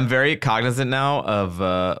 I'm very cognizant now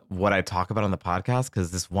of what I talk about on the podcast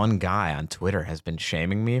because this one guy on Twitter has been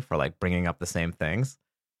shaming me for like bringing up the same things.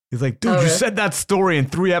 He's like, dude, you said that story in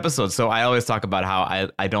 3 episodes. So I always talk about how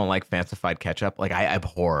I don't like fancified ketchup. Like I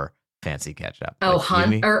abhor fancy ketchup. Oh,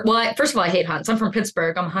 like, Hunt. First of all, I hate Hunt's. I'm from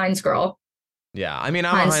Pittsburgh. I'm a Heinz girl. Yeah, I mean,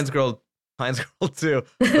 I'm a Heinz girl too,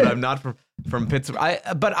 but I'm not from Pittsburgh.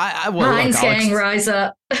 I will. Heinz gang, rise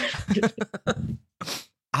up.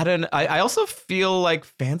 I also feel like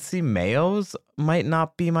fancy mayos might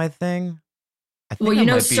not be my thing.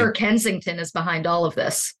 Sir Kensington is behind all of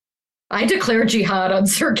this. I declare jihad on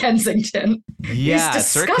Sir Kensington. Yeah,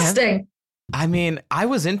 he's disgusting. I mean, I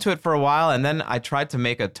was into it for a while, and then I tried to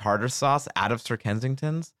make a tartar sauce out of Sir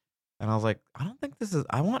Kensington's, and I was like, I don't think this is.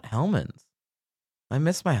 I want Hellmann's. I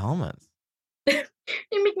miss my Hellmann's.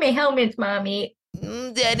 You make my Hellmann's, mommy.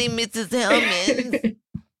 Daddy misses Hellmann's.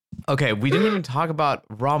 Okay, we didn't even talk about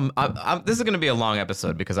raw. This is going to be a long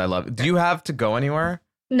episode because I love it. Do you have to go anywhere?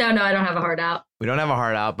 No, I don't have a hard out. We don't have a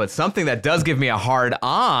hard out, but something that does give me a hard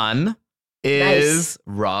on is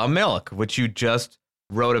raw milk, which you just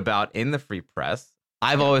wrote about in the Free Press.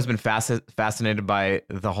 I've always been fascinated by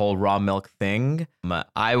the whole raw milk thing.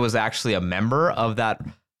 I was actually a member of that.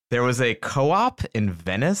 There was a co-op in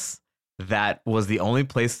Venice that was the only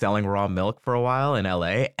place selling raw milk for a while in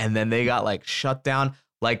LA, and then they got like shut down.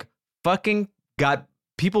 Like fucking got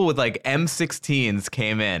people with like M16s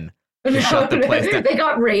came in. Shut the place down. They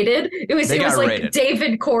got raided. It was like raided.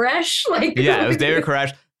 David Koresh. Like it was David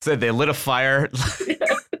Koresh. Said they lit a fire.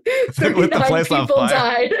 Lit the place on fire.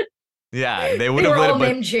 Died. Yeah, they would have lit all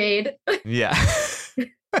named Jade. Yeah.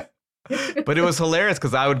 But it was hilarious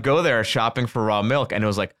because I would go there shopping for raw milk, and it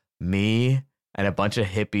was like me and a bunch of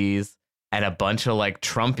hippies and a bunch of like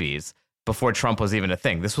Trumpies before Trump was even a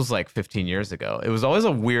thing. This was like 15 years ago. It was always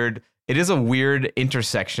it is a weird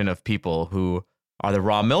intersection of people who are the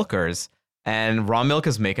raw milkers, and raw milk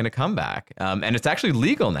is making a comeback. And it's actually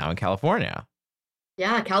legal now in California.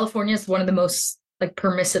 Yeah, California is one of the most like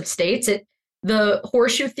permissive states. The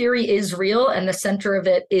horseshoe theory is real, and the center of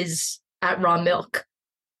it is at raw milk.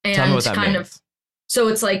 And tell me what that means. So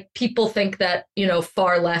it's like people think that,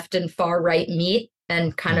 far left and far right meet,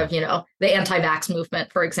 and kind of, the anti-vax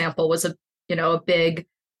movement, for example, was a big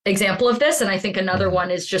example of this. And I think another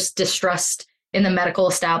one is just distrust in the medical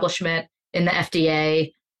establishment, in the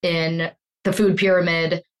FDA, in the food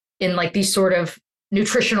pyramid, in like these sort of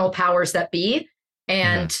nutritional powers that be.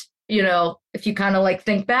 And, if you kind of like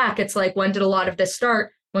think back, it's like, when did a lot of this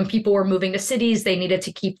start? When people were moving to cities, they needed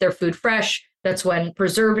to keep their food fresh. That's when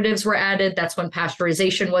preservatives were added. That's when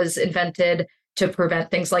pasteurization was invented to prevent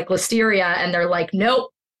things like listeria. And they're like,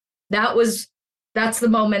 nope, that's the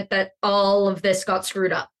moment that all of this got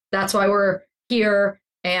screwed up. That's why we're here.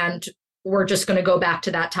 And we're just going to go back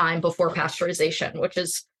to that time before pasteurization, which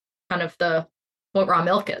is kind of what raw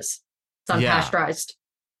milk is. It's unpasteurized.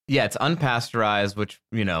 Yeah, it's unpasteurized, which,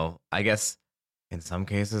 I guess in some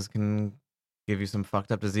cases can give you some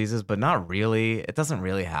fucked up diseases, but not really. It doesn't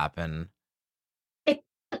really happen. It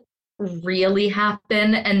doesn't really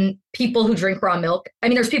happen. And people who drink raw milk,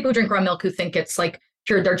 there's people who drink raw milk who think it's like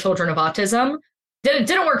cured their children of autism.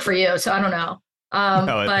 Didn't work for you, so I don't know.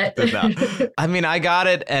 No, but I got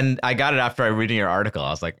it, and I got it after I reading your article. I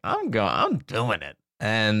was like, I'm doing it,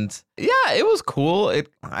 and yeah, it was cool.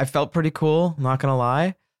 I felt pretty cool, not gonna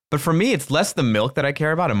lie. But for me, it's less the milk that I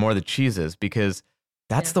care about and more the cheeses, because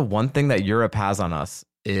that's the one thing that Europe has on us,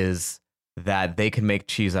 is that they can make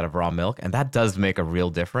cheese out of raw milk, and that does make a real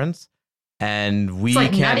difference. And we it's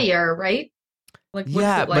like nuttier, right? Like,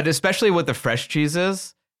 yeah, but especially with the fresh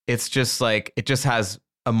cheeses, it's just like it just has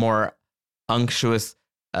a more unctuous,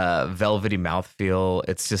 velvety mouthfeel.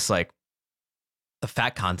 It's just like the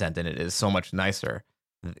fat content in it is so much nicer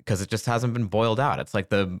because it just hasn't been boiled out. It's like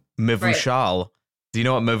the mevouchal. Right. Do you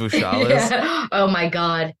know what mevouchal is? Oh my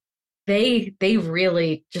God. They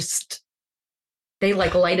really just, they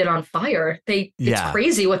like light it on fire. It's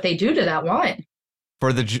crazy what they do to that wine.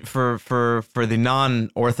 For the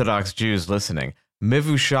non-Orthodox Jews listening,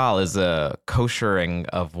 mevouchal is a koshering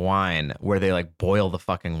of wine where they like boil the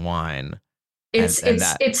fucking wine.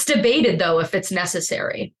 It's debated though if it's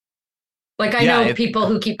necessary. Like I know people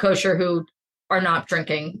who keep kosher who are not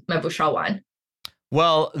drinking mevouchal wine.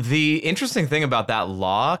 Well, the interesting thing about that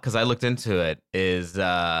law, because I looked into it, is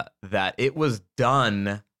that it was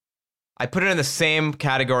done. I put it in the same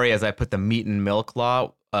category as I put the meat and milk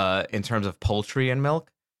law in terms of poultry and milk,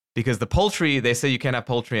 because the poultry, they say you can't have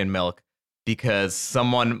poultry and milk because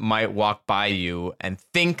someone might walk by you and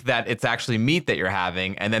think that it's actually meat that you're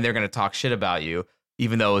having, and then they're going to talk shit about you,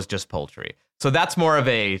 even though it was just poultry. So that's more of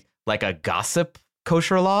a gossip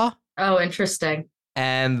kosher law. Oh, interesting.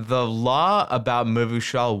 And the law about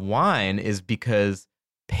mevouchal wine is because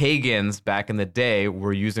pagans back in the day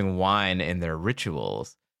were using wine in their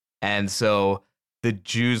rituals. And so the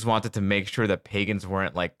Jews wanted to make sure that pagans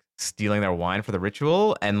weren't like stealing their wine for the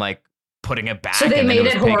ritual and like putting it back. So they made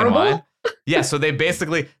it horrible? Yeah, so they're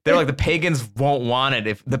like, the pagans won't want it.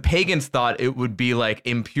 If the pagans thought it would be like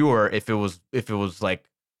impure if it was like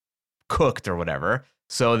cooked or whatever.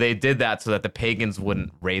 So they did that so that the pagans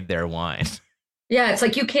wouldn't raid their wine. Yeah, it's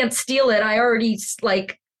like, you can't steal it. I already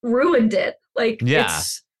like ruined it. Like, yeah.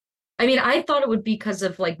 I mean, I thought it would be because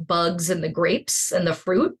of like bugs in the grapes and the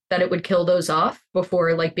fruit that it would kill those off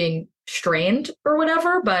before like being strained or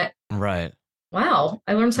whatever. But right. Wow,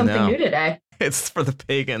 I learned something new today. It's for the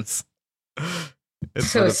pagans. It's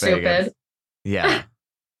so stupid. Pagans. Yeah.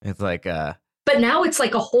 It's like But now it's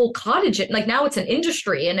like a whole cottage. Like now it's an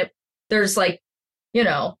industry, and there's like, you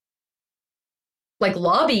know, like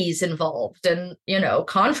lobbies involved and, you know,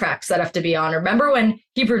 contracts that have to be honored. Remember when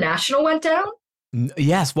Hebrew National went down?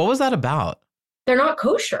 Yes. What was that about? They're not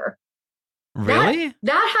kosher. Really?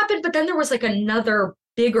 That happened, but then there was like another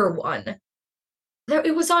bigger one.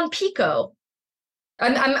 It was on Pico.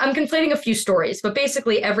 I'm conflating a few stories, but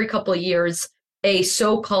basically every couple of years, a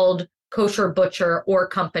so-called kosher butcher or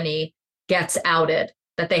company gets outed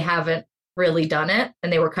that they haven't really done it,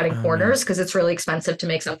 and they were cutting corners because it's really expensive to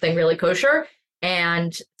make something really kosher, and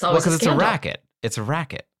it's always because it's a racket. It's a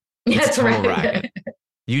racket. Yeah, it's a racket.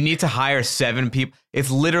 You need to hire 7 people. It's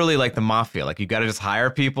literally like the mafia. Like you got to just hire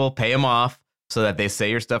people, pay them off so that they say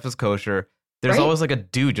your stuff is kosher. There's always like a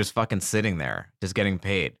dude just fucking sitting there, just getting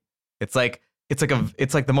paid. It's like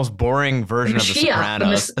the most boring version of The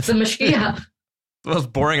Sopranos. The Mashkia. The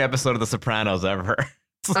most boring episode of The Sopranos ever.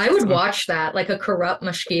 I would watch that, like a corrupt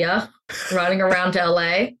Mashkia running around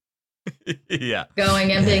LA. Yeah.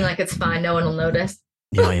 Going in, being like, it's fine, no one will notice.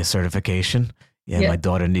 You want your certification? Yeah, my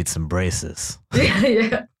daughter needs some braces.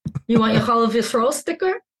 Yeah. You want your Hall of Yisrael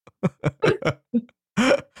sticker?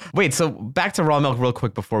 Wait, so back to raw milk real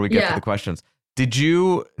quick before we get to the questions. Did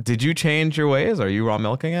you change your ways? Are you raw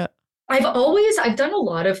milking it? I've done a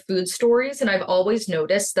lot of food stories, and I've always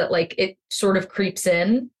noticed that like it sort of creeps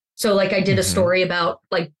in. So like I did a story about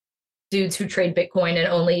like dudes who trade Bitcoin and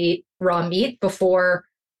only eat raw meat before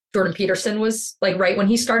Jordan Peterson was like right when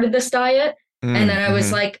he started this diet. And then I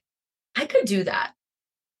was like, I could do that.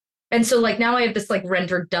 And so like now I have this like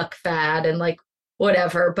rendered duck fad and like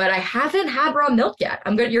whatever, but I haven't had raw milk yet.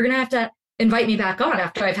 You're going to have to invite me back on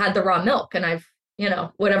after I've had the raw milk, and I've, you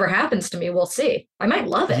know, whatever happens to me, we'll see. I might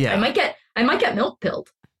love it. Yeah. I might get milk pilled.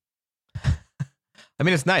 I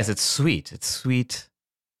mean, it's nice. It's sweet. It's sweet,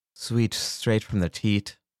 straight from the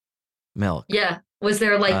teat milk. Yeah. Was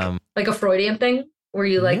there like a Freudian thing? Were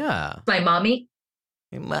you like, my mommy?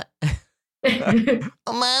 Mama.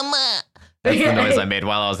 That's the noise I made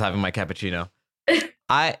while I was having my cappuccino.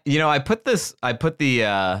 I put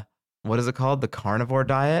the what is it called? The carnivore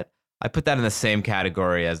diet. I put that in the same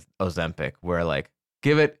category as Ozempic, where like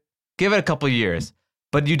give it a couple years.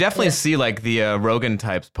 But you definitely see like the Rogan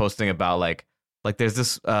types posting about like there's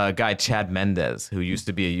this guy Chad Mendes who used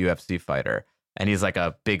to be a UFC fighter, and he's like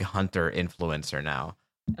a big hunter influencer now.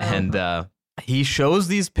 And he shows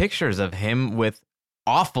these pictures of him with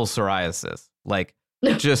awful psoriasis, like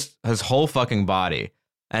just his whole fucking body,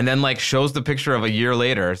 and then like shows the picture of a year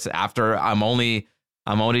later after I'm only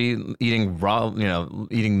eating raw,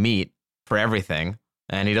 eating meat for everything,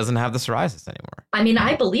 and he doesn't have the psoriasis anymore. I mean,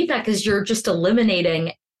 I believe that because you're just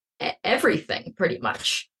eliminating everything pretty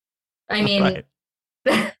much. I mean,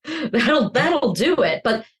 that'll do it.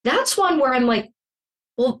 But that's one where I'm like,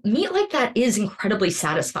 well, meat like that is incredibly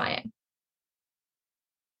satisfying.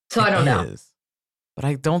 So I don't know. But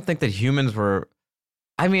I don't think that humans were.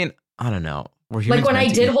 I mean, I don't know. Were humans like when I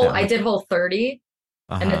did Whole30,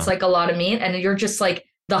 and it's like a lot of meat, and you're just like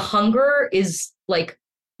the hunger is like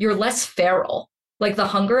you're less feral. Like the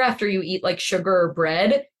hunger after you eat like sugar or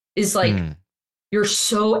bread is like you're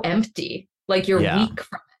so empty, like you're weak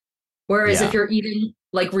from it. Whereas if you're eating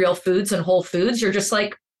like real foods and whole foods, you're just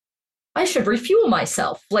like, I should refuel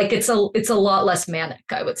myself. Like it's a lot less manic,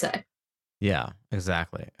 I would say. Yeah,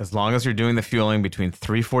 exactly. As long as you're doing the fueling between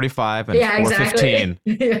 3:45 and 4:15.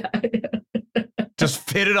 Exactly. Just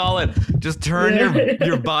fit it all in. Just turn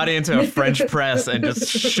your body into a French press and just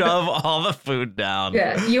shove all the food down.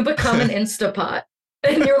 Yeah, you become an Instapot.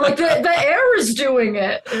 And you're like, the air is doing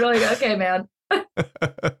it. And you're like, okay, man.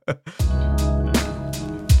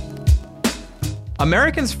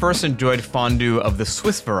 Americans first enjoyed fondue of the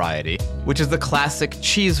Swiss variety, which is the classic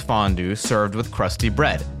cheese fondue served with crusty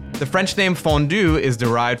bread. The French name fondue is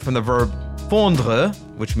derived from the verb fondre,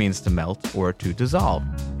 which means to melt or to dissolve.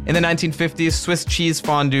 In the 1950s, Swiss cheese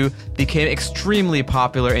fondue became extremely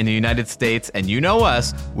popular in the United States, and you know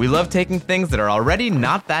us, we love taking things that are already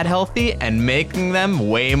not that healthy and making them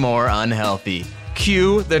way more unhealthy.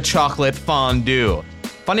 Cue the chocolate fondue.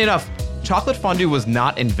 Funny enough, chocolate fondue was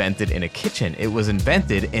not invented in a kitchen, it was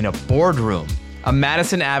invented in a boardroom. A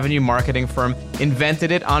Madison Avenue marketing firm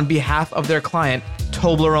invented it on behalf of their client,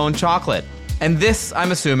 Toblerone Chocolate. And this,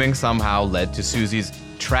 I'm assuming, somehow led to Susie's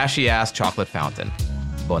trashy-ass chocolate fountain.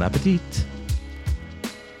 Bon appetit.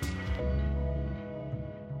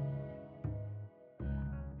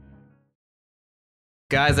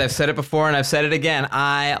 Guys, I've said it before and I've said it again.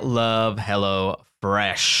 I love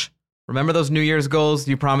HelloFresh. Remember those New Year's goals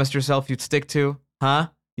you promised yourself you'd stick to? Huh?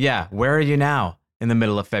 Yeah, where are you now in the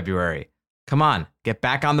middle of February? Come on, get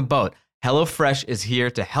back on the boat. HelloFresh is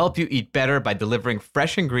here to help you eat better by delivering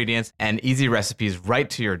fresh ingredients and easy recipes right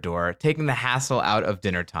to your door, taking the hassle out of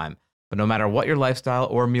dinner time. But no matter what your lifestyle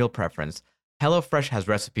or meal preference, HelloFresh has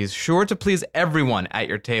recipes sure to please everyone at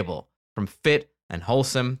your table. From fit and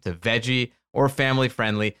wholesome to veggie or family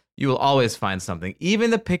friendly, you will always find something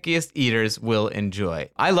even the pickiest eaters will enjoy.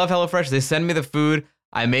 I love HelloFresh. They send me the food.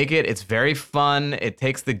 I make it. It's very fun. It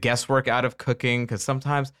takes the guesswork out of cooking because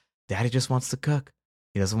sometimes daddy just wants to cook.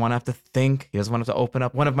 He doesn't want to have to think. He doesn't want to have to open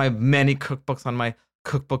up one of my many cookbooks on my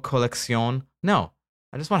cookbook collection. No,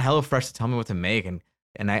 I just want HelloFresh to tell me what to make, and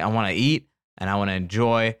I want to eat, and I want to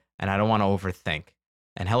enjoy, and I don't want to overthink.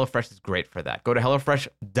 And HelloFresh is great for that. Go to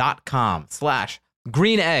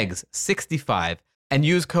HelloFresh.com/greeneggs65 and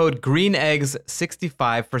use code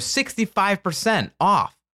greeneggs65 for 65%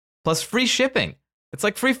 off, plus free shipping. It's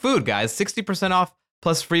like free food, guys. 60% off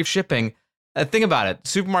plus free shipping. Think about it.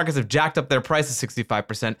 Supermarkets have jacked up their prices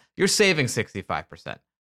 65%. You're saving 65%.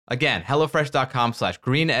 Again,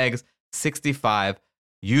 HelloFresh.com/greeneggs65.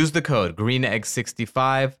 Use the code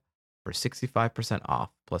greeneggs65 for 65% off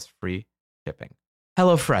plus free shipping.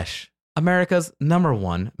 HelloFresh, America's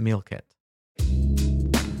 #1 meal kit.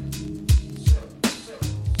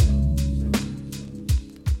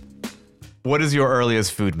 What is your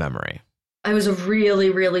earliest food memory? I was a really,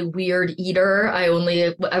 really weird eater. I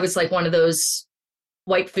was like one of those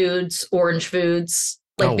white foods, orange foods,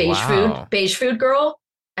 like beige food girl.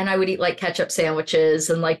 And I would eat like ketchup sandwiches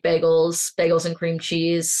and like bagels and cream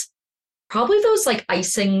cheese. Probably those like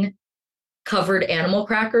icing covered animal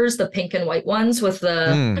crackers, the pink and white ones with the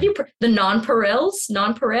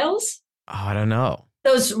nonpareils. Oh, I don't know.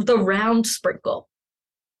 The round sprinkle.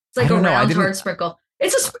 It's like a round hard sprinkle.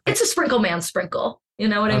 It's a sprinkle man sprinkle. You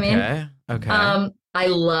know what I mean? Okay. I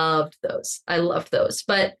loved those.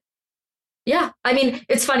 But yeah, I mean,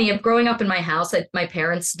 it's funny. Growing up in my house, my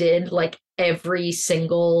parents did like every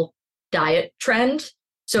single diet trend.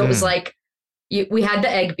 So it was like we had the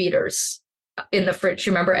egg beaters in the fridge.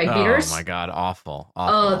 You remember egg beaters? Oh my God, awful.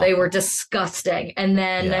 They were disgusting. And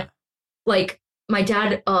then like my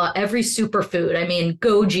dad, every superfood. I mean,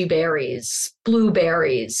 goji berries,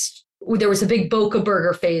 blueberries. There was a big Boca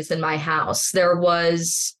Burger phase in my house. There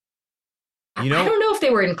was, I don't know if they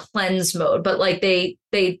were in cleanse mode, but like the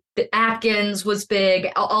Atkins was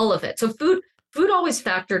big, all of it. So food always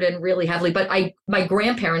factored in really heavily. But my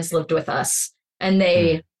grandparents lived with us, and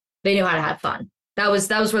they knew how to have fun. That was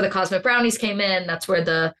where the Cosmic Brownies came in. That's where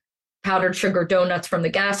the powdered sugar donuts from the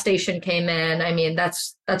gas station came in. I mean,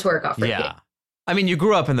 that's where it got freaky. Yeah, I mean, you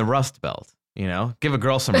grew up in the Rust Belt. You know, give a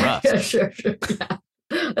girl some rust. Yeah, sure. Yeah.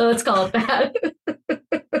 Let's call it that.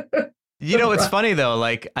 You know, it's funny though,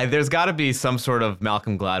 like there's got to be some sort of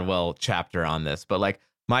Malcolm Gladwell chapter on this, but like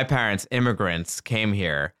my parents, immigrants, came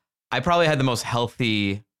here. I probably had the most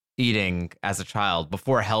healthy eating as a child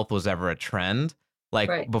before health was ever a trend.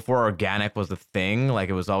 Like before organic was the thing, like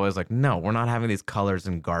it was always like, no, we're not having these colors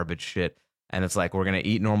and garbage shit. And it's like, we're going to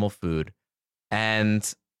eat normal food.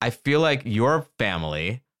 And I feel like your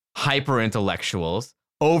family, hyper intellectuals,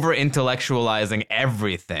 over-intellectualizing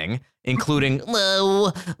everything, including,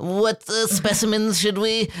 what specimens should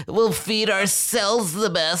we'll feed ourselves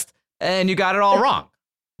the best. And you got it all wrong.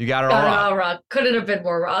 Got it all wrong. Couldn't have been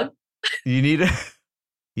more wrong. You needed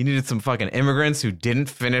some fucking immigrants who didn't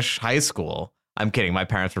finish high school. I'm kidding. My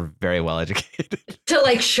parents were very well educated.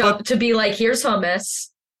 To be like, here's hummus.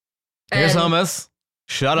 Here's hummus.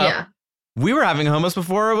 Shut up. Yeah. We were having hummus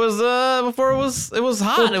before it was hot. Well, it was a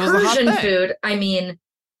hot thing. Food. I mean,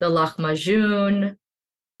 the lahmacun,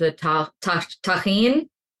 the tajin.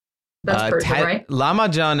 That's Persian, right?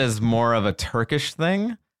 Lahmacun is more of a Turkish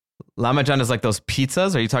thing. Lahmacun is like those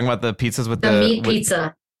pizzas. Are you talking about the pizzas with the meat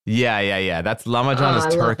pizza? Yeah. That's Lahmacun is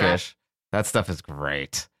Turkish. That stuff is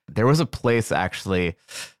great. There was a place actually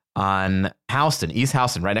on East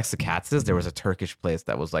Houston, right next to Katz's. There was a Turkish place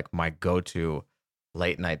that was like my go-to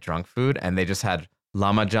late night drunk food, and they just had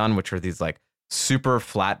lahmacun, which are these like super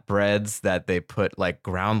flat breads that they put like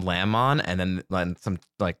ground lamb on, and then some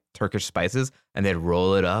like Turkish spices, and they'd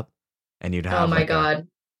roll it up, and you'd have. Oh my God!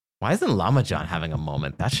 Why isn't Lahmacun having a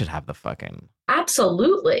moment? That should have the fucking.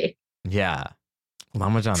 Absolutely. Yeah,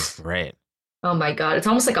 Lahmacun's great. Oh my God! It's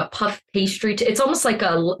almost like a puff pastry. It's almost like the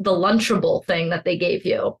Lunchable thing that they gave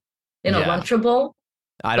you in a Lunchable.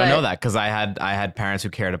 I don't know that because I had parents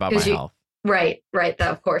who cared about my health. Right. That,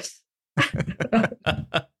 of course.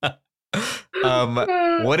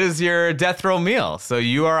 What is your death row meal? So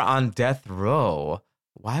you are on death row.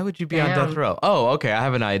 Why would you be on death row? Oh, okay. I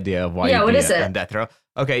have an idea of why you'd be on death row.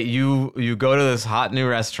 Okay, you go to this hot new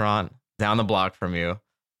restaurant down the block from you,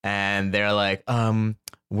 and they're like,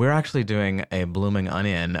 we're actually doing a blooming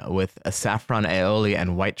onion with a saffron aioli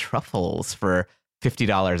and white truffles for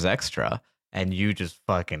 $50 extra, and you just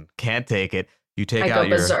fucking can't take it. You take out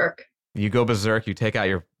your berserk. You go berserk. You take out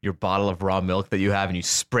your bottle of raw milk that you have, and you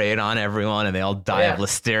spray it on everyone, and they all die of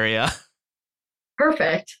listeria.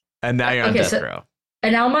 Perfect. And now you're on death row.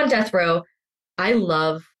 And now I'm on death row. I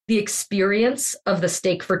love the experience of the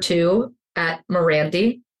steak for two at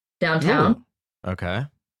Morandi downtown. Ooh. Okay.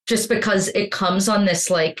 Just because it comes on this,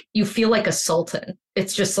 like, you feel like a sultan.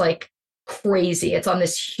 It's just like crazy. It's on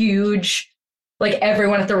this huge, like,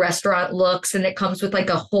 everyone at the restaurant looks, and it comes with like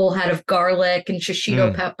a whole head of garlic and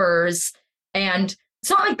shishito peppers. And it's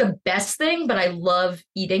not like the best thing, but I love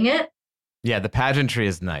eating it. Yeah, the pageantry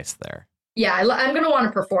is nice there. Yeah, I'm going to want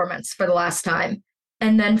a performance for the last time.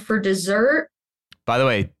 And then for dessert. By the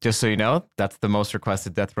way, just so you know, that's the most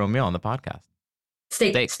requested death row meal on the podcast.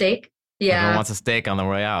 Steak. Yeah. Everyone wants a steak on the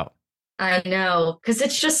way out. I know, because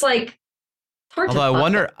it's just like hard. Although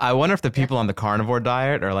I wonder if the people on the carnivore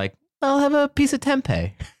diet are like, I'll have a piece of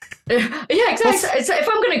tempeh. Yeah, exactly. So if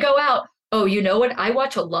I'm going to go out, you know what? I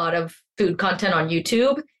watch a lot of food content on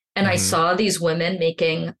YouTube, and I saw these women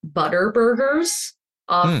making butter burgers,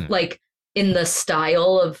 like in the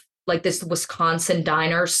style of like this Wisconsin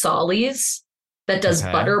diner, Solly's, that does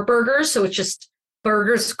butter burgers. So it's just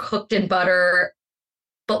burgers cooked in butter,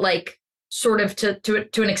 but like sort of to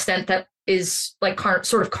an extent that is like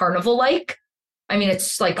sort of carnival-like. I mean,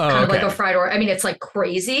 it's like kind of like a fried or, I mean, it's like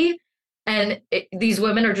crazy. And these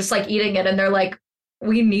women are just like eating it, and they're like,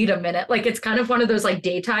 we need a minute. Like, it's kind of one of those like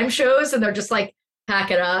daytime shows, and they're just like,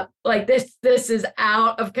 pack it up. Like this is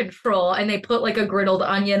out of control. And they put like a griddled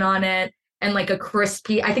onion on it and like a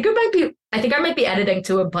crispy, I think I might be editing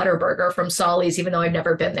to a butter burger from Solly's, even though I've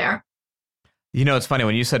never been there. You know, it's funny.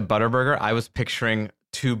 When you said butter burger, I was picturing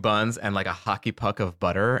 2 buns and like a hockey puck of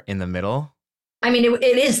butter in the middle. I mean,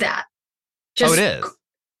 it is that. Just, it is?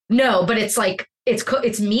 No, but it's like,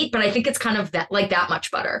 it's meat, but I think it's kind of that much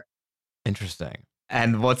butter. Interesting.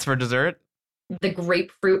 And what's for dessert? The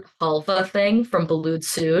grapefruit halva thing from Balud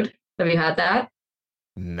Sood. Have you had that?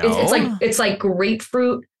 No. It's like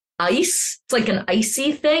grapefruit ice. It's like an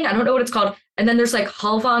icy thing. I don't know what it's called. And then there's like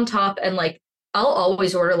halva on top, and like I'll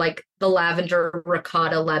always order like the lavender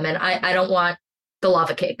ricotta lemon. I don't want the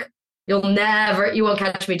lava cake. You won't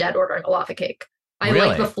catch me dead ordering a lava cake. I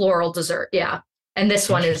like the floral dessert. Yeah. And this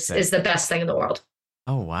one is the best thing in the world.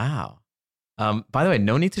 Oh, wow. By the way,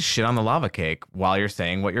 no need to shit on the lava cake while you're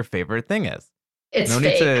saying what your favorite thing is. It's no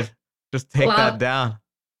fake. Need to just take that down.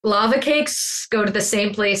 Lava cakes go to the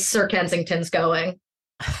same place Sir Kensington's going.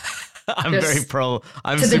 I'm super pro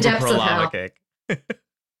lava cake.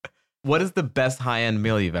 What is the best high-end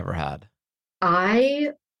meal you've ever had? I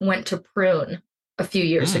went to Prune a few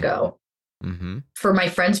years ago for my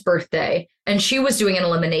friend's birthday, and she was doing an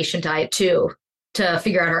elimination diet too to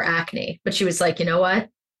figure out her acne. But she was like, you know what?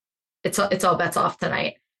 It's all bets off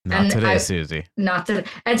tonight. Not today, Susie. Not today.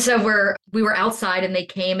 And so we were outside, and they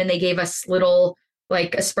came and they gave us little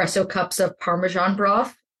like espresso cups of Parmesan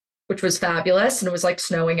broth, which was fabulous. And it was like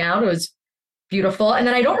snowing out. It was beautiful. And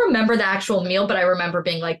then I don't remember the actual meal, but I remember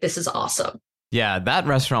being like, this is awesome. Yeah, that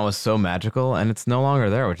restaurant was so magical, and it's no longer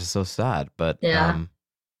there, which is so sad. But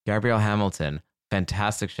Gabrielle Hamilton,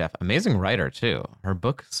 fantastic chef, amazing writer too. Her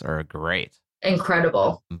books are great.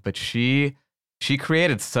 Incredible. But she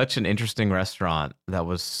created such an interesting restaurant that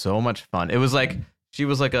was so much fun. It was like she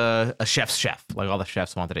was like a chef's chef. Like all the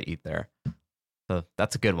chefs wanted to eat there. So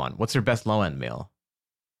that's a good one. What's your best low-end meal?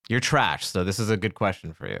 You're trash, so this is a good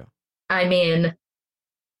question for you. I mean,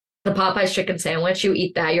 the Popeye's chicken sandwich, you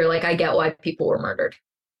eat that, you're like, I get why people were murdered.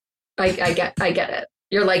 I get it.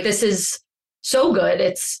 You're like, this is so good.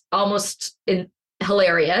 It's almost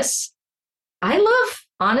hilarious. I love,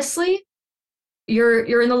 honestly,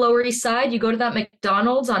 you're in the Lower East Side. You go to that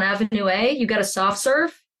McDonald's on Avenue A. You get a soft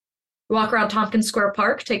serve. You walk around Tompkins Square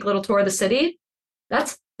Park, take a little tour of the city.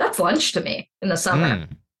 That's lunch to me in the summer.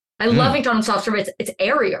 I love McDonald's soft serve. It's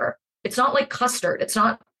airier. It's not like custard. It's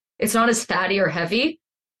not as fatty or heavy.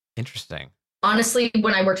 Interesting. Honestly,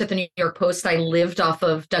 when I worked at the New York Post, I lived off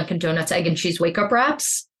of Dunkin' Donuts egg and cheese wake-up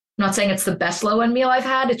wraps. I'm not saying it's the best low-end meal I've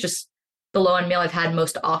had. It's just the low-end meal I've had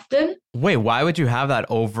most often. Wait, why would you have that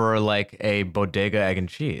over like a bodega egg and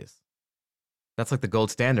cheese? That's like the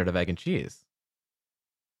gold standard of egg and cheese.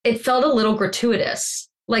 It felt a little gratuitous.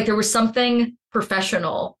 Like there was something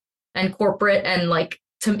professional and corporate and like,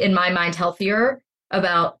 in my mind, healthier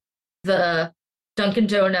about the Dunkin'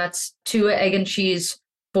 Donuts 2 egg and cheese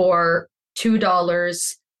for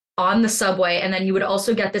 $2 on the Subway. And then you would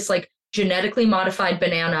also get this like genetically modified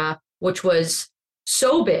banana, which was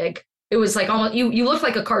so big. It was like almost, you looked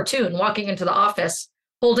like a cartoon walking into the office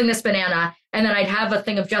holding this banana. And then I'd have a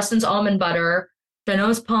thing of Justin's almond butter, which I know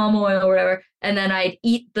is palm oil or whatever. And then I'd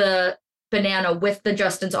eat the banana with the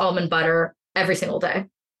Justin's almond butter every single day.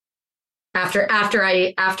 After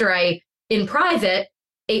I in private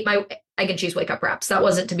ate my egg and cheese wake up wraps. That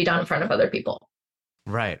wasn't to be done in front of other people.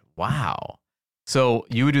 Right. Wow. So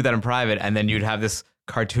you would do that in private, and then you'd have this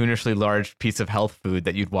cartoonishly large piece of health food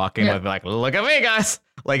that you'd walk in with, like, look at me, guys.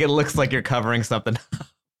 Like, it looks like you're covering something.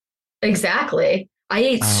 Exactly. I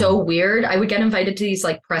ate so weird. I would get invited to these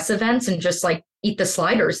like press events and just like eat the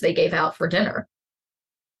sliders they gave out for dinner.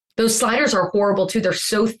 Those sliders are horrible too. They're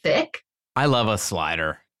so thick. I love a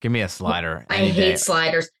slider. Give me a slider. I hate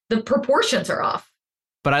sliders. The proportions are off.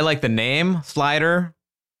 But I like the name slider.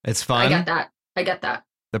 It's fun. I get that.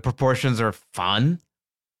 The proportions are fun.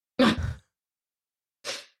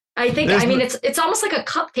 It's almost like a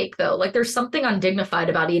cupcake though. Like there's something undignified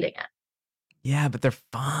about eating it. Yeah, but they're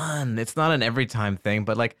fun. It's not an every time thing,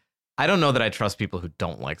 but like, I don't know that I trust people who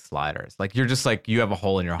don't like sliders. Like, you're just like, you have a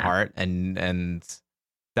hole in your heart, and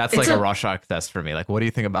that's like a Rorschach test for me. Like, what do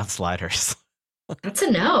you think about sliders? That's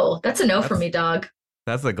a no. That's a no for me, dog.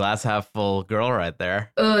 That's a glass half full girl right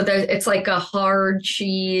there. Oh, it's like a hard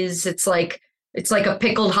cheese. It's like a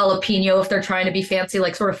pickled jalapeno if they're trying to be fancy,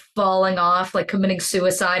 like sort of falling off, like committing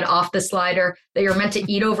suicide off the slider that you're meant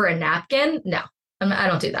to eat over a napkin. No, I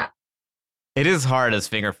don't do that. It is hard as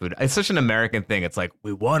finger food. It's such an American thing. It's like,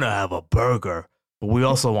 we want to have a burger, but we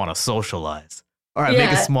also want to socialize. All right,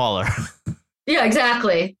 make it smaller. Yeah,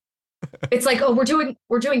 exactly. It's like, oh,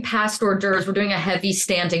 we're doing past hors d'oeuvres. We're doing a heavy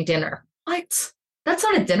standing dinner. What? That's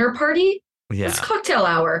not a dinner party. Yeah, it's cocktail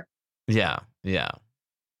hour. Yeah. I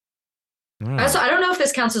don't know if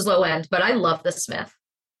this counts as low end, but I love the Smith.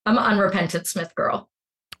 I'm an unrepentant Smith girl.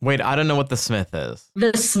 Wait, I don't know what the Smith is.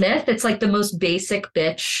 The Smith, it's like the most basic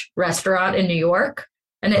bitch restaurant in New York.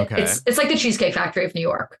 And it's like the Cheesecake Factory of New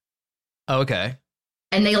York. Okay.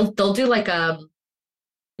 And they'll do like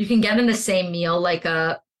you can get in the same meal like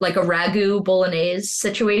a ragu bolognese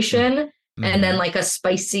situation, and then like a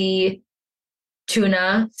spicy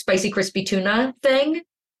crispy tuna thing.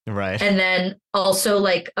 Right. And then also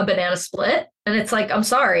like a banana split. And it's like, I'm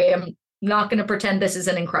sorry, I'm not going to pretend this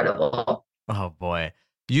isn't incredible. Oh boy.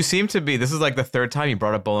 You seem to be, this is like the third time you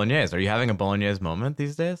brought up bolognese. Are you having a bolognese moment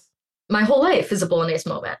these days? My whole life is a bolognese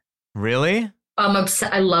moment. Really? I'm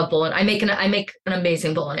obsessed. I love bolognese. I make an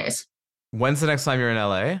amazing bolognese. When's the next time you're in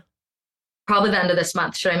LA? Probably the end of this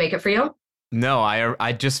month. Should I make it for you? No,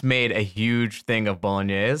 I just made a huge thing of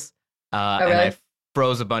bolognese. Really? And I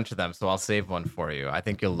froze a bunch of them, so I'll save one for you. I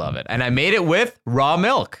think you'll love it. And I made it with raw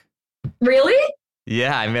milk. Really?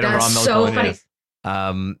 Yeah, I made a raw milk bolognese.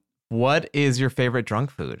 Funny. What is your favorite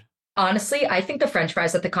drunk food? Honestly, I think the French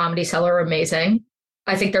fries at the Comedy Cellar are amazing.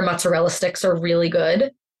 I think their mozzarella sticks are really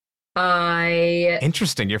good.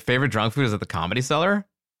 Interesting. Your favorite drunk food is at the Comedy Cellar?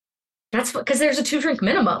 That's because there's a 2-drink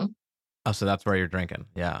minimum. Oh, so that's where you're drinking.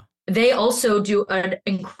 Yeah. They also do an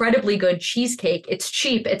incredibly good cheesecake. It's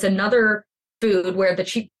cheap. It's another food where the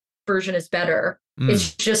cheap version is better.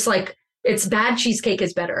 It's just like, it's bad cheesecake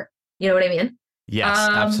is better. You know what I mean? Yes,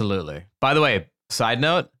 absolutely. By the way, side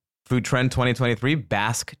note, Food Trend 2023,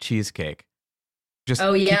 Basque cheesecake.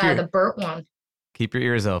 The burnt one. Keep your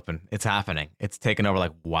ears open. It's happening. It's taken over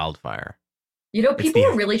like wildfire. You know, people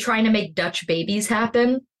are really trying to make Dutch babies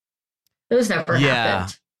happen. Those never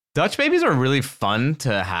happened. Dutch babies are really fun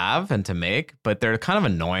to have and to make, but they're kind of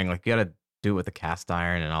annoying. Like, you got to do it with the cast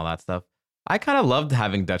iron and all that stuff. I kind of loved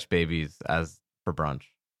having Dutch babies for brunch.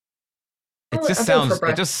 It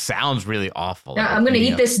just sounds really awful. Yeah, like I'm going to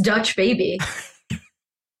eat this Dutch baby.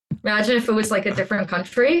 Imagine if it was like a different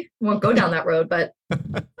country. Won't go down that road, but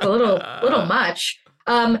a little much.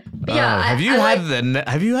 Have you had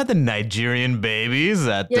the Nigerian babies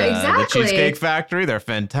at the Cheesecake Factory? They're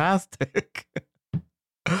fantastic.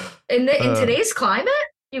 In today's climate,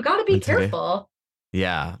 you got to be careful.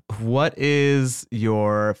 Yeah. What is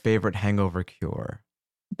your favorite hangover cure?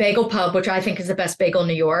 Bagel Pub, which I think is the best bagel in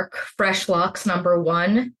New York. Fresh Lox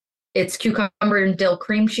 #1. It's cucumber and dill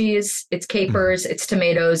cream cheese. It's capers. It's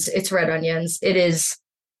tomatoes. It's red onions. It is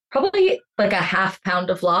probably like a half pound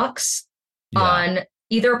of lox on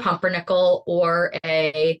either a pumpernickel or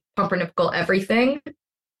a pumpernickel everything.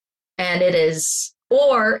 And it is,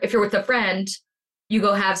 or if you're with a friend, you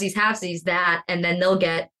go halvesies that, and then they'll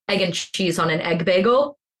get egg and cheese on an egg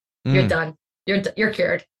bagel. You're done. You're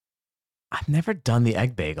cured. I've never done the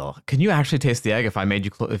egg bagel. Can you actually taste the egg if I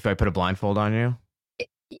put a blindfold on you?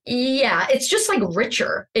 Yeah, it's just like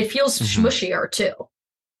richer. It feels smushier too.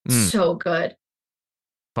 So good.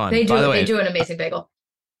 Fun. They do an amazing bagel.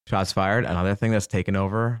 Shots fired. Another thing that's taken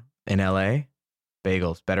over in LA,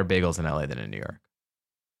 bagels. Better bagels in LA than in New York.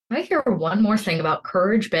 I hear one more thing about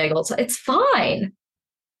Courage Bagels. It's fine.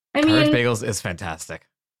 Courage Bagels is fantastic.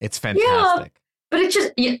 It's fantastic. Yeah, but it's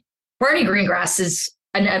just Barney Greengrass is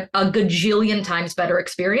a gajillion times better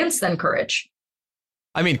experience than Courage.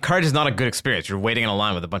 I mean, Courage is not a good experience. You're waiting in a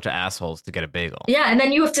line with a bunch of assholes to get a bagel. Yeah, and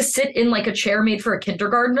then you have to sit in like a chair made for a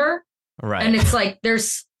kindergartner. Right. And it's like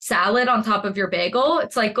there's salad on top of your bagel.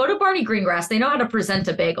 It's like, go to Barney Greengrass. They know how to present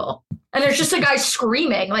a bagel. And there's just a guy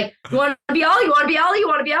screaming, like, you want to be Ollie? You want to be Ollie? You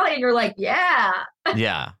want to be Ollie? And you're like, yeah.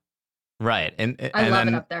 Yeah. Right. And I love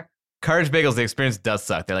it up there. Courage Bagels, the experience does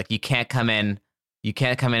suck. They're like, you can't come in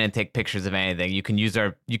and take pictures of anything. You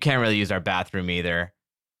can't really use our bathroom either.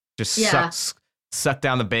 Just suck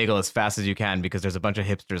down the bagel as fast as you can because there's a bunch of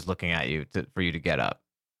hipsters looking at you for you to get up.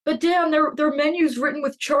 But damn, their menu's written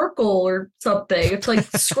with charcoal or something. It's like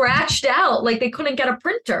scratched out, like they couldn't get a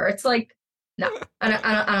printer. It's like, no,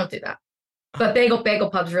 I don't do that. But Bagel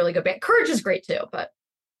Pub's really good. Courage is great too. But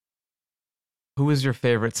who is your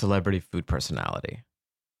favorite celebrity food personality?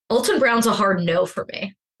 Alton Brown's a hard no for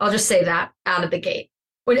me. I'll just say that out of the gate.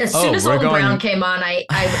 As soon as Alton Brown came on,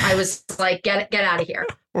 I was like, get out of here.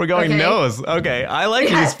 We're going no's. Okay, I like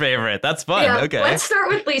least favorite. That's fun. Yeah, okay, let's start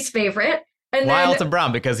with least favorite. And why then, Alton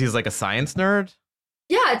Brown? Because he's like a science nerd?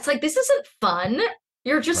 Yeah, it's like, this isn't fun.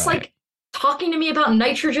 You're just like talking to me about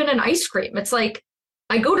nitrogen and ice cream. It's like,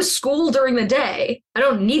 I go to school during the day. I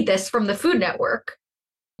don't need this from the Food Network.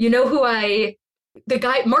 You know who the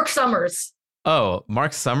guy, Mark Summers. Oh,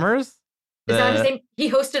 Mark Summers? Is that his name?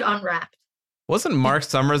 He hosted Unwrapped. Wasn't Mark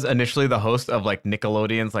Summers initially the host of like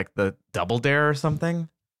Nickelodeon's like the Double Dare or something?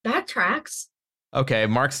 That tracks. Okay,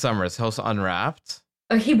 Mark Summers, host Unwrapped.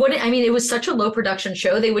 He wouldn't, it was such a low production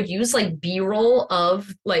show. They would use like B-roll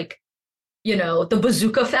of like, the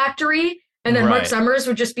Bazooka Factory. And then Mark Summers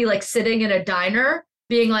would just be like sitting in a diner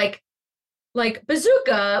being like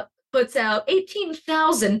Bazooka puts out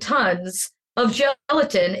 18,000 tons of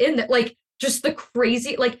gelatin in the, like, just the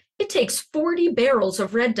crazy, like it takes 40 barrels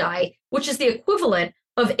of red dye, which is the equivalent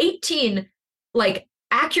of 18 like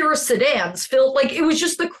Acura sedans filled. Like it was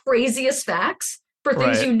just the craziest facts for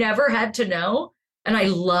things you never had to know. And I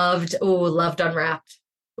loved Unwrapped.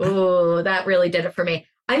 Oh, that really did it for me.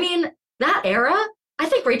 That era, I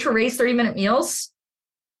think Rachel Ray's 30-minute meals.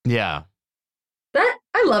 Yeah.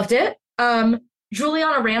 I loved it.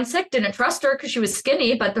 Juliana Rancic, didn't trust her because she was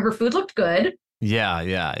skinny, but her food looked good. Yeah.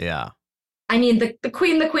 The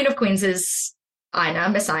queen of queens is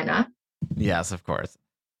Miss Ina. Yes, of course.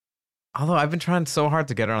 Although I've been trying so hard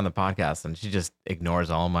to get her on the podcast and she just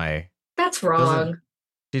ignores all my... That's wrong.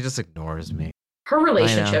 She just ignores me. Her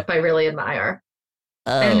relationship I really admire.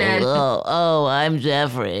 I'm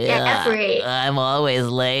Jeffrey. Jeffrey. I'm always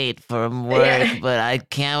late from work, but I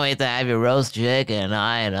can't wait to have your roast chicken.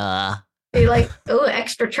 You're like,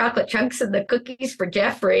 extra chocolate chunks in the cookies for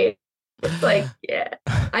Jeffrey. It's like, yeah.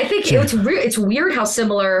 I think it's weird how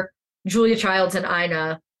similar Julia Childs and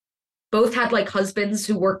Ina both had like husbands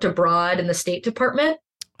who worked abroad in the State Department.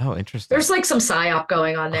 Oh, interesting. There's like some psyop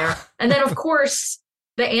going on there. And then, of course,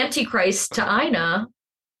 the Antichrist to Ina,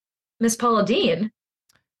 Miss Paula Deen,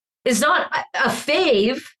 is not a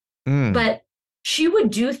fave, but she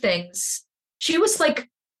would do things. She was like,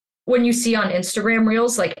 when you see on Instagram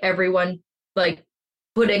Reels, like everyone like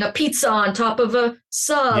putting a pizza on top of a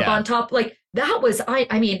sub on top, like that was,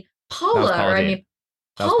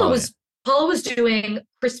 Paula was doing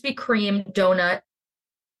Krispy Kreme donut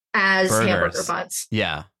as burgers. Hamburger buns.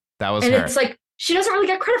 Yeah, that was and her. It's like, she doesn't really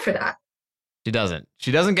get credit for that. She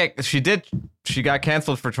doesn't get, she got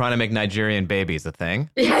canceled for trying to make Nigerian babies a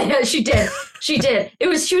thing. Yeah, she did. She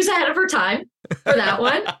was ahead of her time for that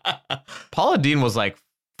one. Paula Deen was like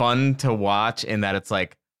fun to watch in that it's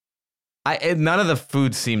like, none of the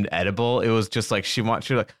food seemed edible. It was just like, she was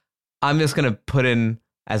like, I'm just going to put in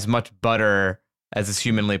as much butter as is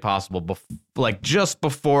humanly possible. Like just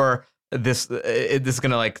before this is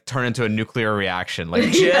going to like turn into a nuclear reaction.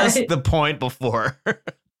 Like just the point before.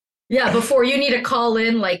 Yeah, before you need to call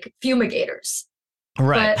in like fumigators.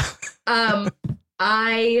 Right. But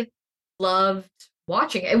I loved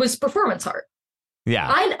watching it. It was performance art.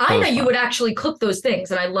 Yeah. Ina, you would actually cook those things.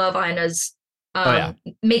 And I love Ina's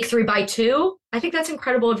make 3x2. I think that's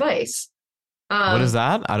incredible advice. What is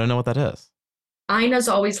that? I don't know what that is. Ina's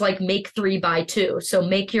always like make 3x2. So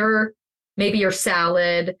make maybe your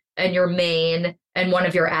salad and your main and one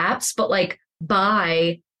of your apps, but like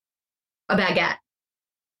buy a baguette.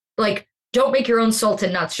 Like don't make your own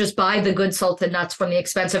salted nuts. Just buy the good salted nuts from the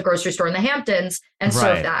expensive grocery store in the Hamptons and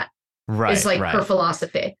serve that. Right. Is like her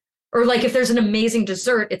philosophy. Or like if there's an amazing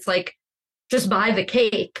dessert, it's like just buy the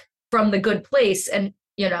cake from the good place and,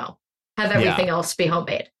 you know, have everything else be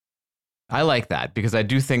homemade. I like that because I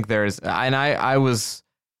do think there's, and I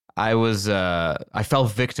fell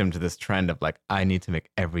victim to this trend of like, I need to make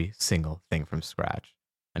every single thing from scratch.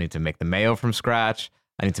 I need to make the mayo from scratch.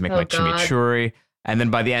 I need to make my chimichurri. And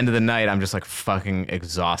then by the end of the night, I'm just like fucking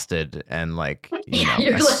exhausted and like, you know,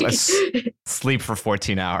 I sleep for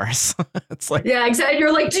 14 hours. It's like, yeah, exactly.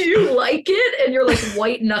 You're like, do you like it? And you're like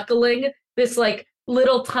white knuckling this like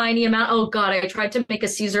little tiny amount. Oh God, I tried to make a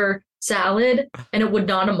Caesar salad and it would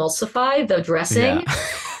not emulsify the dressing. Yeah.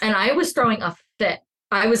 And I was throwing a fit.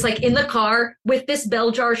 I was like in the car with this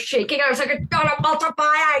bell jar shaking. I was like, it's not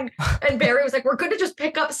emulsifying. And Barry was like, we're going to just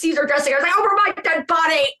pick up Caesar dressing. I was like, over my dead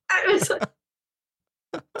body. I was like,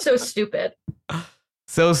 so stupid.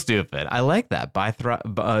 So stupid. I like that.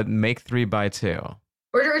 Make 3 buy 2.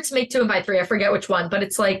 Or it's make 2 and buy 3. I forget which one, but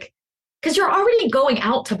it's like, because you're already going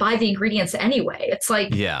out to buy the ingredients anyway. It's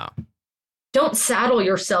like, yeah, don't saddle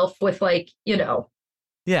yourself with like, you know.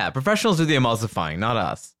 Yeah, professionals do the emulsifying, not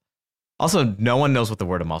us. Also, no one knows what the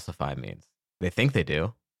word emulsify means. They think they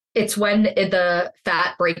do. It's when the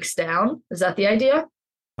fat breaks down. Is that the idea?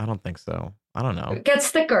 I don't think so. I don't know. It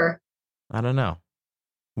gets thicker. I don't know.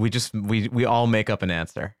 We all make up an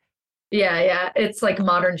answer. Yeah. It's like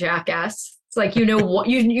modern jackass. It's like, you know what,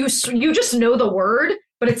 you just know the word,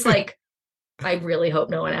 but it's like, I really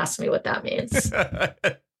hope no one asks me what that means.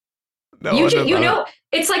 No, you know,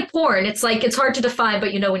 it's like porn. It's like, it's hard to define,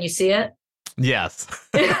 but you know when you see it. Yes.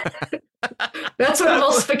 That's what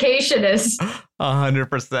emulsification is.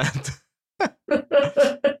 100%.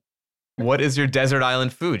 What is your desert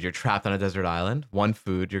island food? You're trapped on a desert island. One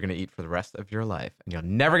food you're going to eat for the rest of your life, and you're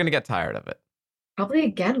never going to get tired of it. Probably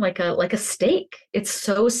again like a steak. It's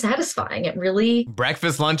so satisfying. It really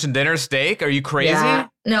breakfast, lunch, and dinner steak. Are you crazy? Yeah.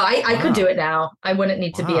 No, I could do it now. I wouldn't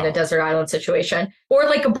need to be in a desert island situation. Or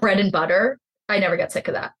like a bread and butter. I never get sick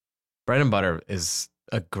of that. Bread and butter is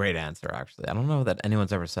a great answer, actually. I don't know that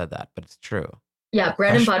anyone's ever said that, but it's true. Yeah,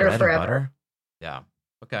 bread and butter forever. Yeah.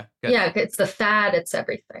 Okay. Good. Yeah, it's the fat. It's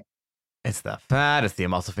everything. It's the fat. It's the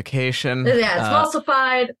emulsification. Yeah, it's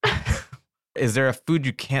emulsified. Is there a food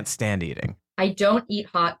you can't stand eating? I don't eat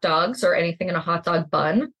hot dogs or anything in a hot dog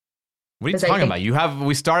bun. What are you talking about?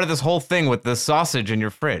 We started this whole thing with the sausage in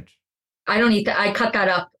your fridge. I don't eat that. I cut that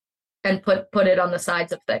up and put it on the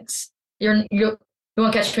sides of things. You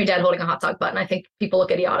won't catch me dead holding a hot dog bun. I think people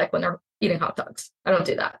look idiotic when they're eating hot dogs. I don't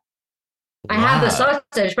do that. Wow. I have the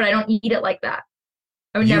sausage, but I don't eat it like that.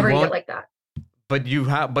 I would never eat it like that. But you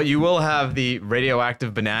will have the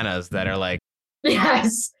radioactive bananas that are like.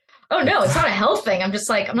 Yes. Oh no, it's not a health thing. I'm just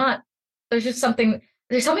like, I'm not. There's something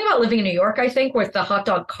about living in New York, I think, with the hot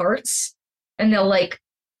dog carts, and they'll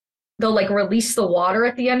release the water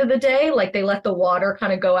at the end of the day. Like they let the water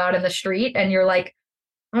kind of go out in the street, and you're like,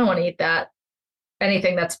 I don't want to eat that.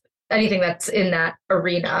 Anything that's in that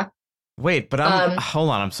arena. Wait, but hold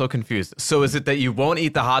on, I'm so confused. So is it that you won't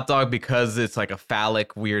eat the hot dog because it's like a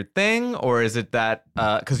phallic weird thing, or is it that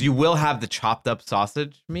because you will have the chopped up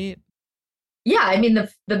sausage meat? Yeah, I mean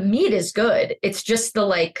the meat is good. It's just the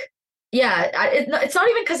like. Yeah, it's not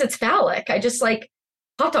even because it's phallic. I just like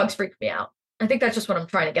hot dogs freak me out. I think that's just what I'm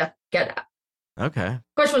trying to get at. Okay.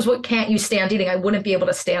 Question was, what can't you stand eating? I wouldn't be able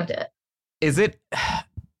to stand it. Is it?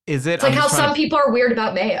 It's like how some people are weird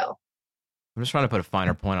about mayo. I'm just trying to put a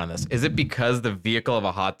finer point on this. Is it because the vehicle of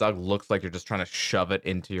a hot dog looks like you're just trying to shove it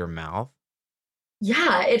into your mouth?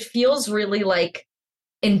 Yeah, it feels really like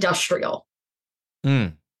industrial.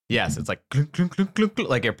 Yes, it's like clunk, clunk, clunk, clunk, clunk,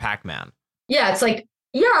 like your Pac-Man. Yeah, it's like,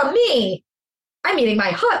 yeah, me. I'm eating my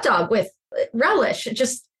hot dog with relish. It's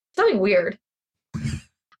just something weird.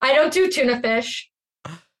 I don't do tuna fish.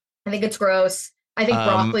 I think it's gross. I think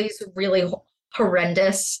broccoli is really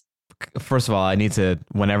horrendous. First of all, I need to,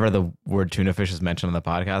 whenever the word tuna fish is mentioned on the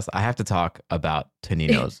podcast, I have to talk about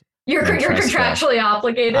Tonino's. You're contractually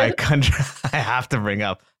obligated. I have to bring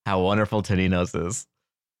up how wonderful Tonino's is.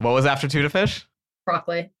 What was after tuna fish?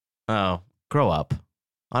 Broccoli. Oh, grow up.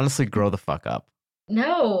 Honestly, grow the fuck up.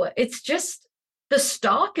 No, it's just the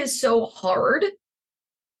stalk is so hard.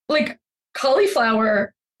 Like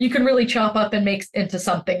cauliflower, you can really chop up and make into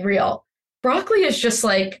something real. Broccoli is just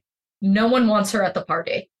like, no one wants her at the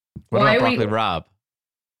party. What about broccoli rabe?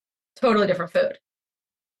 Totally different food.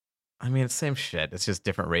 I mean, it's the same shit. It's just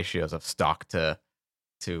different ratios of stalk to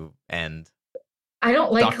end. I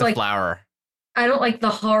don't like flour. I don't like the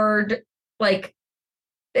hard, like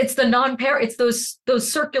It's the it's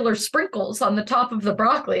those circular sprinkles on the top of the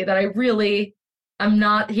broccoli that I'm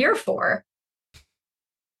not here for.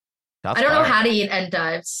 I don't know how to eat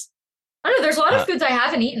endives. I don't know. There's a lot of foods I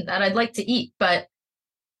haven't eaten that I'd like to eat, but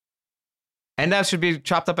endives should be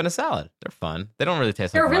chopped up in a salad. They're fun. They don't really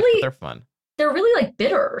taste like much, but they're fun. They're really like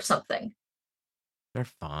bitter or something. They're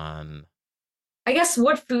fun. I guess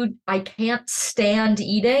what food I can't stand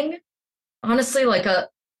eating, honestly, like a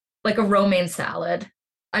romaine salad.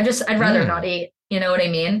 I'd rather not eat. You know what I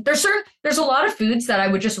mean? There's a lot of foods that I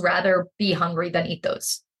would just rather be hungry than eat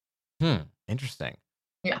those. Interesting.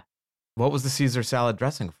 Yeah. What was the Caesar salad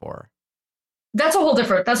dressing for? That's a whole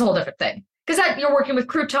different thing. Because you're working with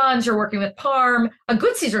croutons, you're working with parm. A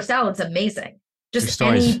good Caesar salad's amazing. Just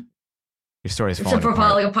your story's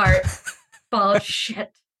falling apart.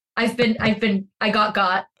 Shit. I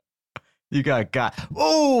got. You got.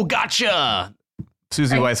 Oh, gotcha.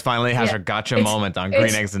 Susie Weiss finally has her gotcha moment on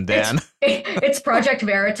Green Eggs and Dan. It's Project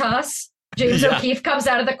Veritas. James O'Keefe comes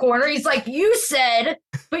out of the corner. He's like, you said,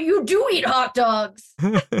 but you do eat hot dogs.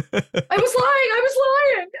 I was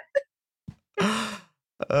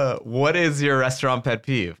lying. What is your restaurant pet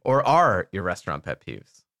peeve? Or are your restaurant pet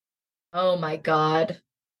peeves? Oh my God.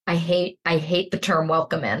 I hate the term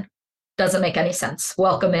welcome in. Doesn't make any sense.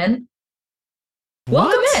 Welcome in. What?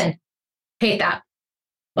 Welcome in. Hate that.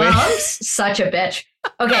 Well, I'm such a bitch.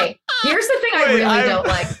 Okay, here's the thing I don't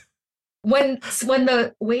like. When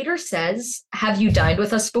the waiter says, have you dined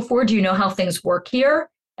with us before? Do you know how things work here?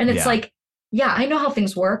 And it's like, yeah, I know how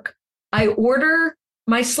things work. I order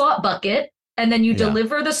my slop bucket and then you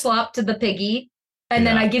deliver the slop to the piggy and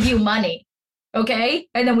then I give you money. Okay.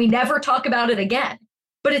 And then we never talk about it again.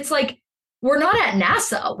 But it's like, we're not at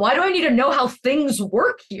NASA. Why do I need to know how things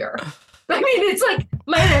work here? I mean, it's like,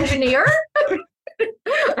 am I an engineer?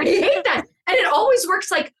 I hate that. And it always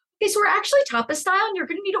works like, okay, so we're actually tapas style and you're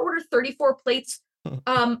going to need to order 34 plates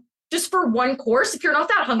just for one course. If you're not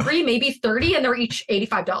that hungry, maybe 30 and they're each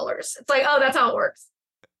 $85. It's like, oh, that's how it works.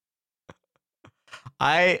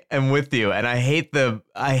 I am with you. And I hate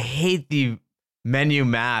the menu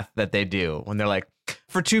math that they do when they're like,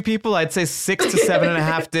 for 2 people, I'd say 6 to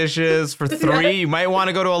 7.5 dishes. For 3, you might want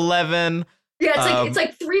to go to 11. Yeah, it's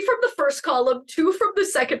like 3 from the first column, 2 from the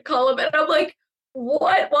second column. And I'm like,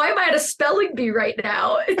 what? Why am I at a spelling bee right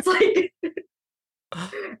now? It's like,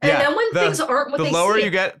 and then when things aren't what the they lower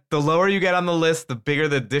seem. the lower you get on the list, the bigger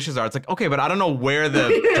the dishes are. It's like, okay, but I don't know where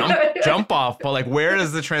the jump off, but like, where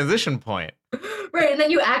is the transition point? Right, and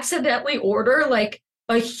then you accidentally order like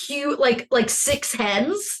a huge, like 6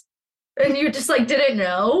 hens, and you just like didn't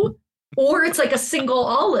know, or it's like a single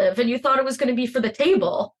olive, and you thought it was going to be for the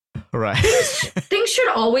table. Right. Things should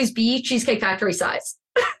always be Cheesecake Factory size.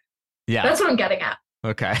 Yeah. That's what I'm getting at.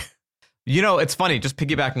 Okay. You know, it's funny, just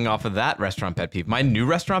piggybacking off of that restaurant pet peeve. My new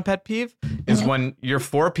restaurant pet peeve is when you're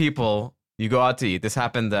 4 people, you go out to eat. This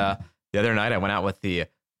happened the other night. I went out with the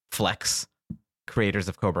Flex creators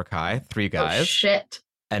of Cobra Kai, 3 guys. Oh, shit.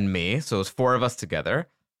 And me. So it was 4 of us together.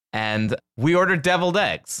 And we ordered deviled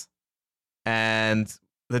eggs. And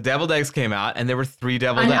the deviled eggs came out, and there were 3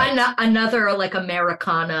 deviled eggs. Another like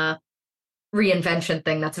Americana reinvention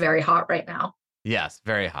thing that's very hot right now. Yes,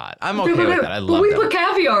 very hot. I'm okay with that. I love it. But we put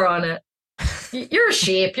caviar on it. You're a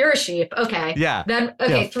sheep. Okay. Yeah. Then,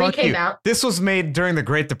 okay, 3 came out. This was made during the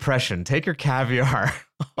Great Depression. Take your caviar.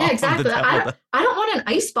 Yeah, exactly. I don't want an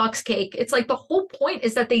icebox cake. It's like the whole point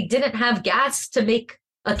is that they didn't have gas to make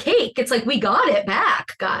a cake. It's like, we got it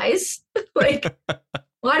back, guys. Like,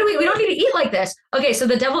 why do we don't need to eat like this? Okay, so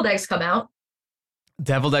the deviled eggs come out.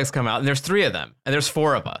 Deviled eggs come out, and there's 3 of them, and there's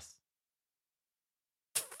 4 of us.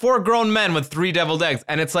 4 grown men with 3 deviled eggs.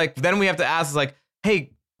 And it's like, then we have to ask, it's like,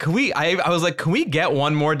 hey, can we, I was like, can we get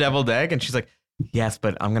 1 more deviled egg? And she's like, yes,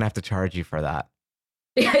 but I'm going to have to charge you for that.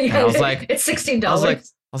 Yeah. And I was like, it's $16. I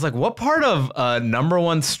was like, what part of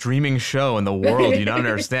 #1 streaming show in the world do you not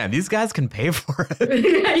understand? These guys can pay for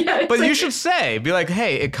it. Yeah, but you should be like,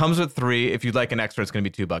 hey, it comes with 3. If you'd like an extra, it's going to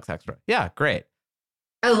be $2 extra. Yeah, great.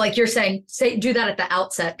 Oh, like you're saying, do that at the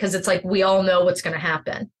outset, because it's like, we all know what's going to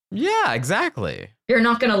happen. Yeah, exactly. You're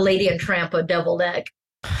not going to Lady and Tramp a deviled egg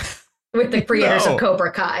with the creators of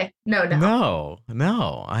Cobra Kai. No,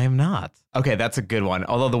 I am not. Okay, that's a good one.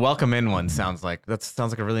 Although the welcome in one sounds like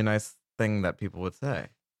a really nice thing that people would say.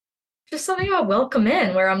 Just something about welcome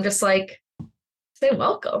in where I'm just like, say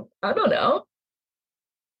welcome. I don't know.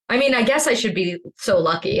 I mean, I guess I should be so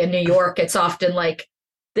lucky. In New York, it's often like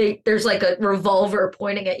there's like a revolver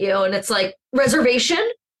pointing at you and it's like, reservation?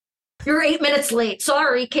 You're 8 minutes late.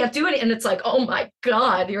 Sorry, can't do it. And it's like, oh my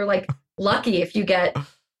God, you're like lucky if you get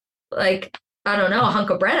like, I don't know, a hunk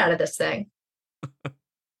of bread out of this thing.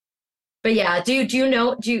 But yeah,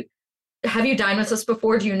 have you dined with us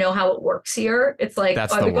before? Do you know how it works here? It's like,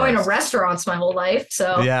 I've been going to restaurants my whole life,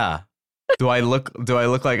 so. Yeah. Do I look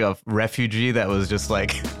like a refugee that was just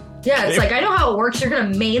like... Yeah, it's like, I know how it works. You're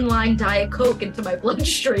going to mainline Diet Coke into my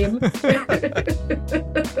bloodstream.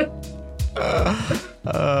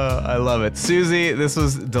 I love it. Susie, this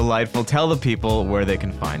was delightful. Tell the people where they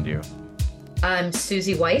can find you. I'm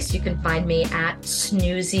Susie Weiss. You can find me at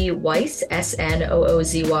Snoozy Weiss,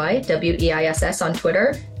 SNOOZY WEISS on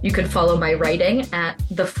Twitter. You can follow my writing at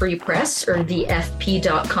The Free Press or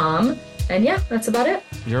thefp.com. And yeah, that's about it.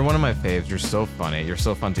 You're one of my faves. You're so funny. You're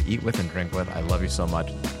so fun to eat with and drink with. I love you so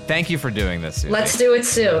much. Thank you for doing this, Susie. Let's do it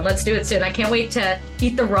soon. I can't wait to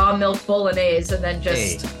eat the raw milk bolognese and then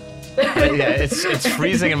just... Yeah, it's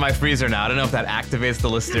freezing in my freezer now. I don't know if that activates the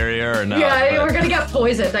listeria or not. Yeah, we're going to get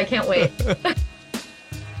poisoned. I can't wait.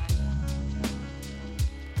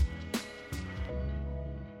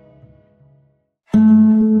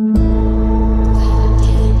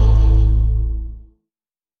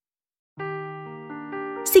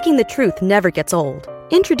 Seeking the truth never gets old.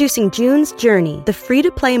 Introducing June's Journey, the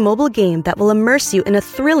free-to-play mobile game that will immerse you in a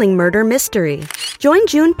thrilling murder mystery. Join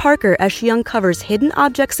June Parker as she uncovers hidden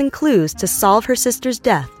objects and clues to solve her sister's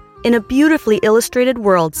death in a beautifully illustrated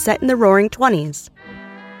world set in the Roaring 20s.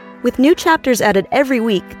 With new chapters added every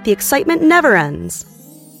week, the excitement never ends.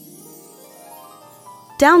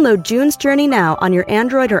 Download June's Journey now on your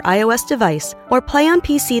Android or iOS device or play on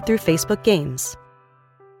PC through Facebook Games.